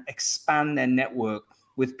can expand their network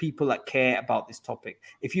with people that care about this topic.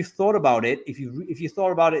 If you've thought about it, if you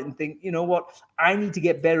thought about it and think, you know what, I need to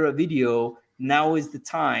get better at video, now is the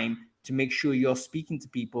time to make sure you're speaking to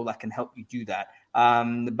people that can help you do that.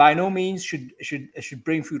 By no means should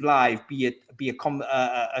Brainfood Live be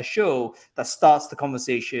a show that starts the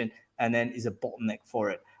conversation and then is a bottleneck for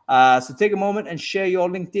it. So take a moment and share your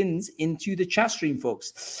LinkedIns into the chat stream,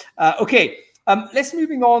 folks. Okay, let's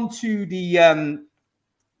moving on to the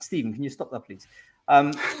Stephen. Can you stop that, please?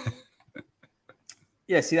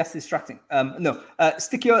 Yeah, see, that's distracting.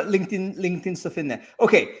 Stick your LinkedIn stuff in there.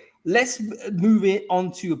 Okay. Let's move it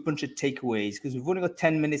on to a bunch of takeaways, because we've only got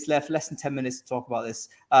 10 minutes left, less than 10 minutes to talk about this.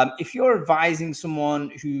 If you're advising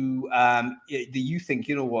someone who that you think,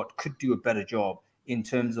 could do a better job in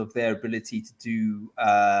terms of their ability to do,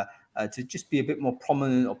 to just be a bit more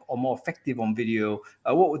prominent or more effective on video,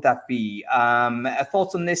 what would that be?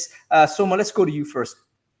 Thoughts on this? Soma, let's go to you first.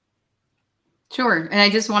 Sure. And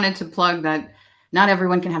I just wanted to plug that not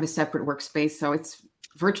everyone can have a separate workspace. So it's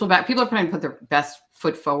virtual back. People are trying to put their best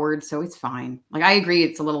foot forward, so it's fine. Like, I agree,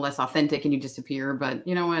 it's a little less authentic and you disappear, but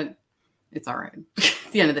you know what? It's all right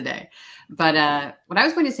at the end of the day. But what I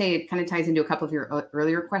was going to say, it kind of ties into a couple of your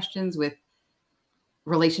earlier questions with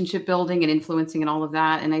relationship building and influencing and all of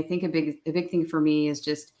that. And I think a big thing for me is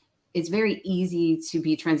just, it's very easy to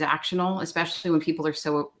be transactional, especially when people are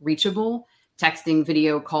so reachable, texting,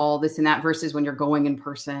 video call, this and that, versus when you're going in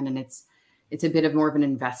person and it's a bit of more of an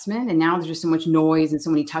investment. And now there's just so much noise and so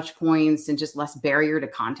many touch points and just less barrier to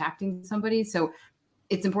contacting somebody. So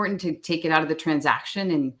it's important to take it out of the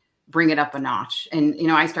transaction and bring it up a notch. And,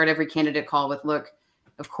 I start every candidate call with, look,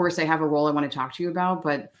 of course I have a role I want to talk to you about,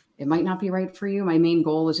 but it might not be right for you. My main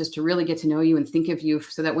goal is just to really get to know you and think of you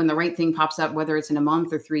so that when the right thing pops up, whether it's in a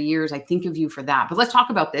month or 3 years, I think of you for that. But let's talk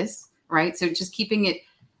about this, right? So just keeping it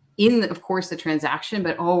in, of course, the transaction,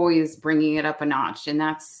 but always bringing it up a notch. And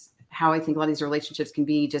that's how I think a lot of these relationships can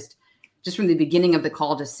be just from the beginning of the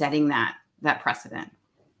call, just setting that precedent.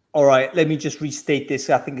 All right, let me just restate this.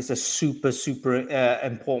 I think it's a super, super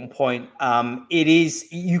important point. It is,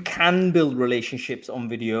 you can build relationships on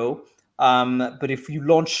video, but if you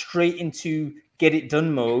launch straight into get it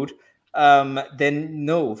done mode, then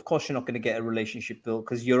no, of course you're not going to get a relationship built,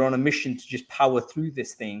 because you're on a mission to just power through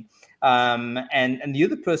this thing. And the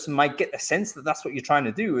other person might get a sense that that's what you're trying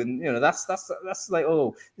to do, and that's like,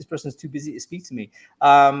 oh, this person's too busy to speak to me.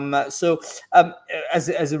 So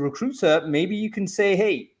as a recruiter, maybe you can say,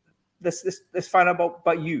 hey, let's find out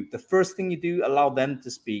about you. The first thing you do, allow them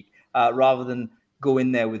to speak, rather than go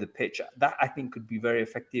in there with a pitch. That I think could be very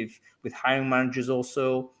effective with hiring managers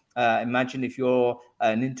also. Imagine if you're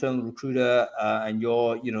an internal recruiter and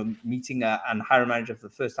you're, meeting a hiring manager for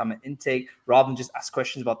the first time at intake, rather than just ask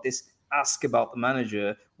questions about this, ask about the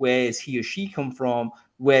manager. Where is he or she come from?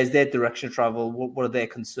 Where's their direction of travel? What are their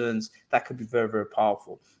concerns? That could be very, very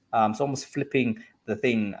powerful. So almost flipping the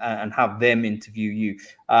thing and have them interview you.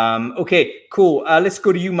 Okay, cool. Let's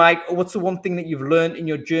go to you, Mike. What's the one thing that you've learned in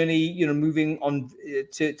your journey, moving on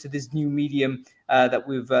to this new medium that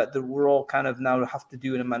we're all kind of now have to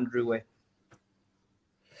do in a mandatory way?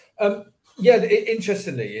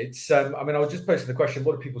 Interestingly, it's. I was just posting the question: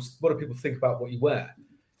 What do people think about what you wear?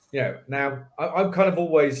 Now I'm kind of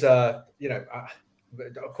always, quite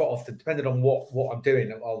often, depending on what I'm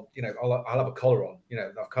doing, I'll have a collar on.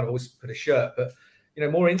 I've kind of always put a shirt, but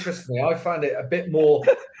more interestingly, I find it a bit more.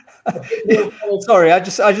 Sorry, I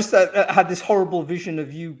just had this horrible vision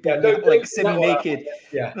of you being semi-naked.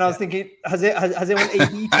 And I was thinking, has anyone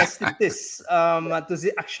A/B tested this? Does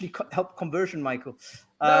it actually help conversion, Michael?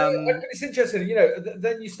 No, it's interesting.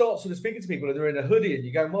 Then you start sort of speaking to people and they're in a hoodie, and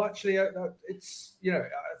you go, "Well, actually, it's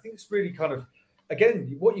I think it's really kind of,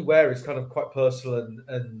 again, what you wear is kind of quite personal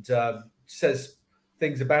and says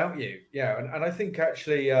things about you." And I think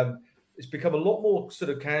actually it's become a lot more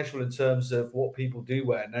sort of casual in terms of what people do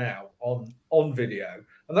wear now on video,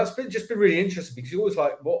 and that's been really interesting because you're always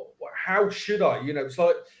like, how should I? It's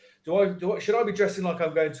like, should I be dressing like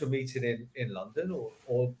I'm going to a meeting in London,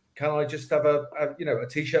 or can I just have a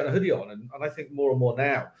t-shirt and a hoodie on? And I think more and more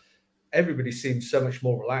now, everybody seems so much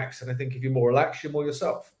more relaxed, and I think if you're more relaxed, you're more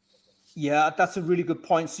yourself. Yeah, that's a really good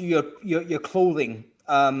point. So your clothing.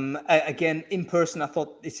 Again, in person, I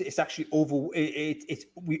thought it's actually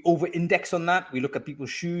we over-index on that. We look at people's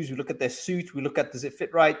shoes, we look at their suit, we look at does it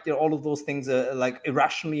fit right. All of those things are like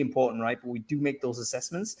irrationally important, right? But we do make those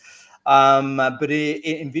assessments. But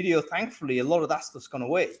in video, thankfully, a lot of that stuff's gone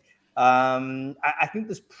away. I think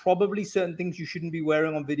there's probably certain things you shouldn't be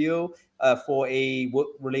wearing on video for a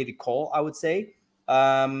work-related call, I would say.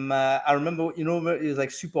 I remember, it was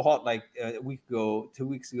like super hot, like a week ago, 2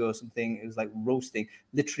 weeks ago or something. It was like roasting.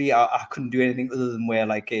 Literally, I couldn't do anything other than wear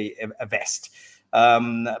like a vest.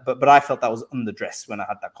 But I felt I was underdressed when I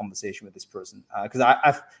had that conversation with this person because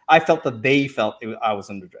I felt that they felt I was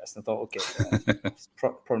underdressed. I thought, okay, it's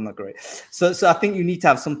probably not great. So I think you need to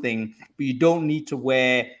have something, but you don't need to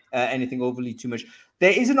wear anything overly too much.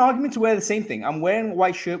 There is an argument to wear the same thing. I'm wearing a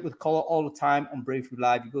white shirt with collar all the time on Brainfood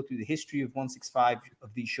Live. You go through the history of 165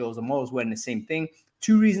 of these shows. I'm always wearing the same thing.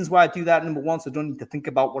 2 reasons why I do that. Number one, so I don't need to think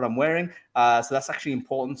about what I'm wearing. So that's actually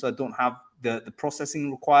important. So I don't have the processing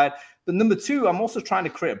required. But number two, I'm also trying to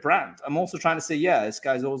create a brand. I'm also trying to say, yeah, this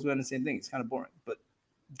guy's always wearing the same thing. It's kind of boring, but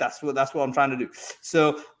that's what I'm trying to do.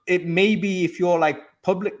 So it may be if you're like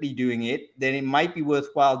publicly doing it, then it might be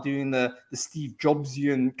worthwhile doing the Steve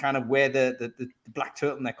Jobsian kind of wear the black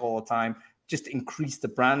turtleneck all the time, just to increase the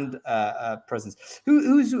brand presence.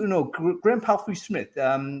 Who's Graham Palfrey-Smith,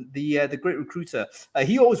 the great recruiter.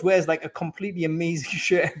 He always wears like a completely amazing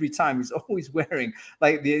shirt every time. He's always wearing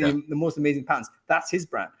like the most amazing pants. That's his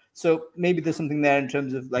brand. So maybe there's something there in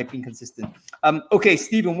terms of like being consistent. Okay,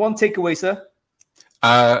 Stephen, one takeaway, sir.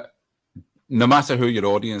 No matter who your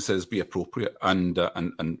audience is, be appropriate and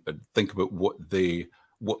think about what the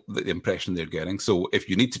impression they're getting. So if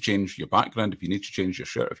you need to change your background, if you need to change your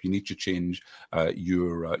shirt, if you need to change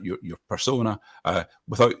your persona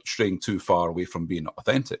without straying too far away from being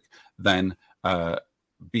authentic, then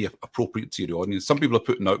be appropriate to your audience. Some people are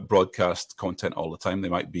putting out broadcast content all the time. They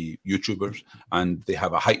might be YouTubers and they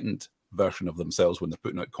have a heightened version of themselves when they're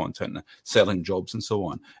putting out content and selling jobs and so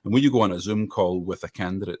on. And when you go on a Zoom call with a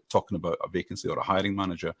candidate talking about a vacancy or a hiring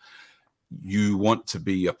manager, you want to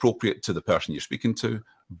be appropriate to the person you're speaking to,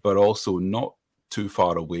 but also not too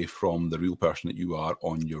far away from the real person that you are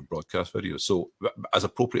on your broadcast video. So as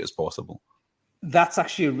appropriate as possible. That's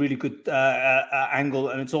actually a really good angle.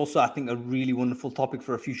 And it's also, I think, a really wonderful topic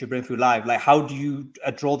for a future Brainfood Live. Like, how do you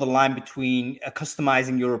draw the line between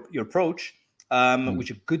customizing your approach, which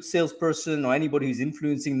a good salesperson or anybody who's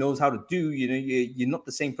influencing knows how to do? You're not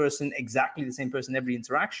the same person, exactly the same person every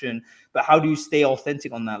interaction, but how do you stay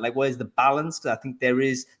authentic on that? Like, what is the balance? Because I think there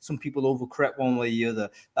is some people overcorrect one way or the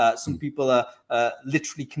other. Some people are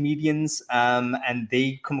literally comedians and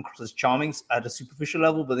they come across as charming at a superficial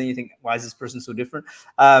level, but then you think, why is this person so different?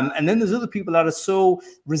 And then there's other people that are so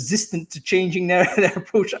resistant to changing their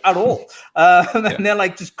approach at all. And they're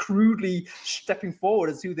like just crudely stepping forward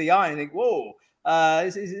as who they are and you think, whoa.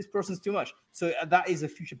 This person's too much. So that is a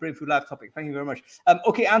future Brainfood Live topic. Thank you very much.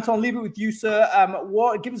 Okay, Anton, leave it with you, sir.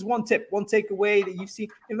 Give us one tip, one takeaway that you've seen.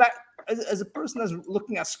 In fact, as a person that's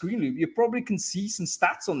looking at ScreenLoop, you probably can see some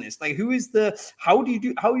stats on this. Like, how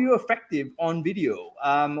are you effective on video?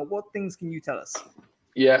 What things can you tell us?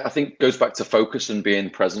 Yeah, I think it goes back to focus and being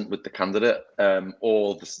present with the candidate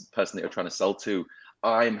or the person that you're trying to sell to.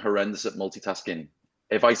 I'm horrendous at multitasking.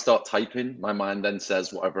 If I start typing, my mind then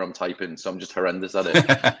says whatever I'm typing. So I'm just horrendous at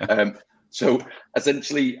it. So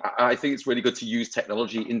essentially, I think it's really good to use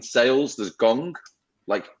technology in sales. There's Gong,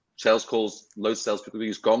 like sales calls, loads of salespeople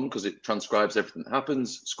use Gong because it transcribes everything that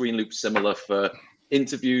happens. Screen Loop similar for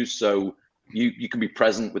interviews. So you can be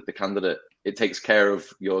present with the candidate. It takes care of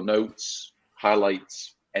your notes,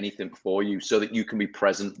 highlights, anything for you so that you can be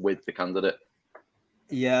present with the candidate.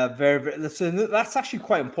 Yeah, very. So that's actually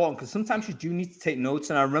quite important because sometimes you do need to take notes.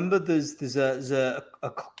 And I remember there's a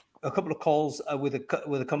couple of calls with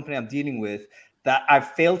a company I'm dealing with that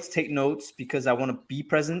I've failed to take notes because I want to be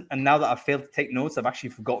present. And now that I've failed to take notes, I've actually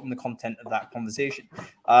forgotten the content of that conversation,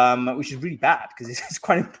 which is really bad because it's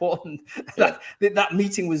quite important. That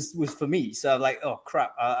meeting was for me. So I'm like, oh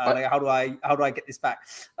crap! Like, how do I get this back?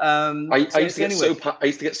 I used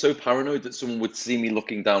to get so paranoid that someone would see me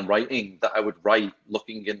looking down writing that I would write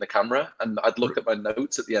looking in the camera, and I'd look at my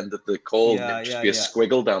notes at the end of the call, and it'd just be a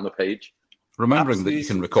squiggle down the page. Remembering that you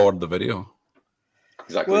can record the video.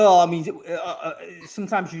 Exactly. Well, I mean,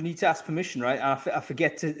 sometimes you need to ask permission, right? I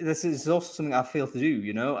forget to. This is also something I fail to do,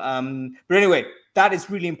 you know. But anyway, that is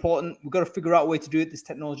really important. We've got to figure out a way to do it. This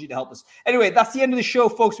technology to help us. Anyway, that's the end of the show,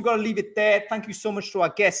 folks. We've got to leave it there. Thank you so much to our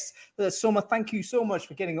guests. Soma, thank you so much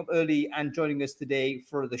for getting up early and joining us today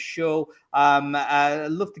for the show. I'd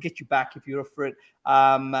love to get you back if you're up for it.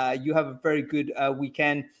 You have a very good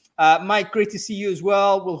weekend. Mike, great to see you as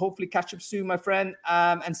well. We'll hopefully catch up soon, my friend.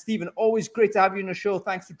 And Stephen, always great to have you on the show.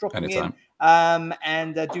 Thanks for dropping in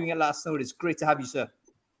and doing it last notice. Great to have you, sir.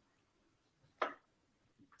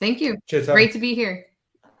 Thank you. Cheers, great to be here.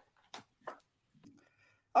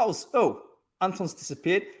 Anton's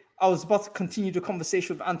disappeared. I was about to continue the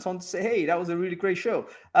conversation with Anton to say, hey, that was a really great show.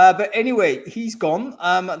 But anyway, he's gone.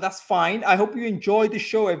 That's fine. I hope you enjoyed the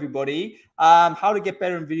show, everybody. How to get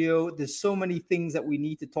better in video. There's so many things that we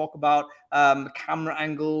need to talk about. Camera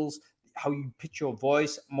angles, how you pitch your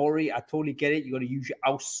voice. Maury, I totally get it. You got to use your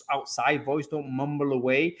outside voice. Don't mumble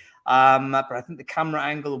away. But I think the camera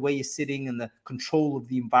angle, the way you're sitting, and the control of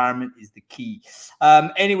the environment is the key.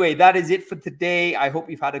 Anyway, that is it for today. I hope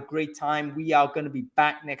you've had a great time. We are going to be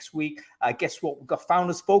back next week. Guess what? We've got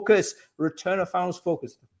Founders Focus, return of Founders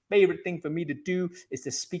Focus. Favorite thing for me to do is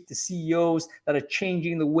to speak to CEOs that are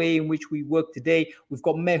changing the way in which we work today. We've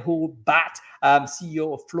got Mehul Bhatt,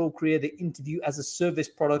 CEO of Flow Career, the interview as a service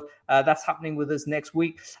product. That's happening with us next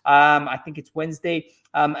week. I think it's Wednesday.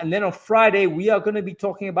 And then on Friday, we are going to be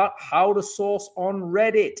talking about how to source on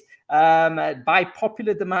Reddit by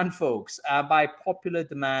popular demand, folks. By popular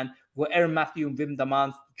demand. We've got Aaron Matthew and Wim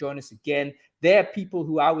Damant to join us again. They're people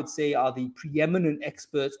who I would say are the preeminent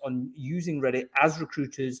experts on using Reddit as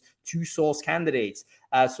recruiters to source candidates.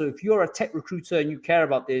 So if you're a tech recruiter and you care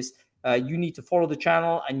about this, you need to follow the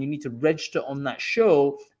channel and you need to register on that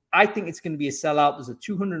show. I think it's going to be a sellout. There's a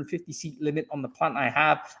 250 seat limit on the plan I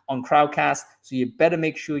have on Crowdcast. So you better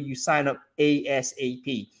make sure you sign up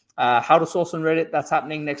ASAP. How to source on Reddit. That's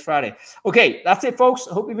happening next Friday. Okay, that's it, folks.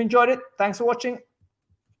 I hope you've enjoyed it. Thanks for watching.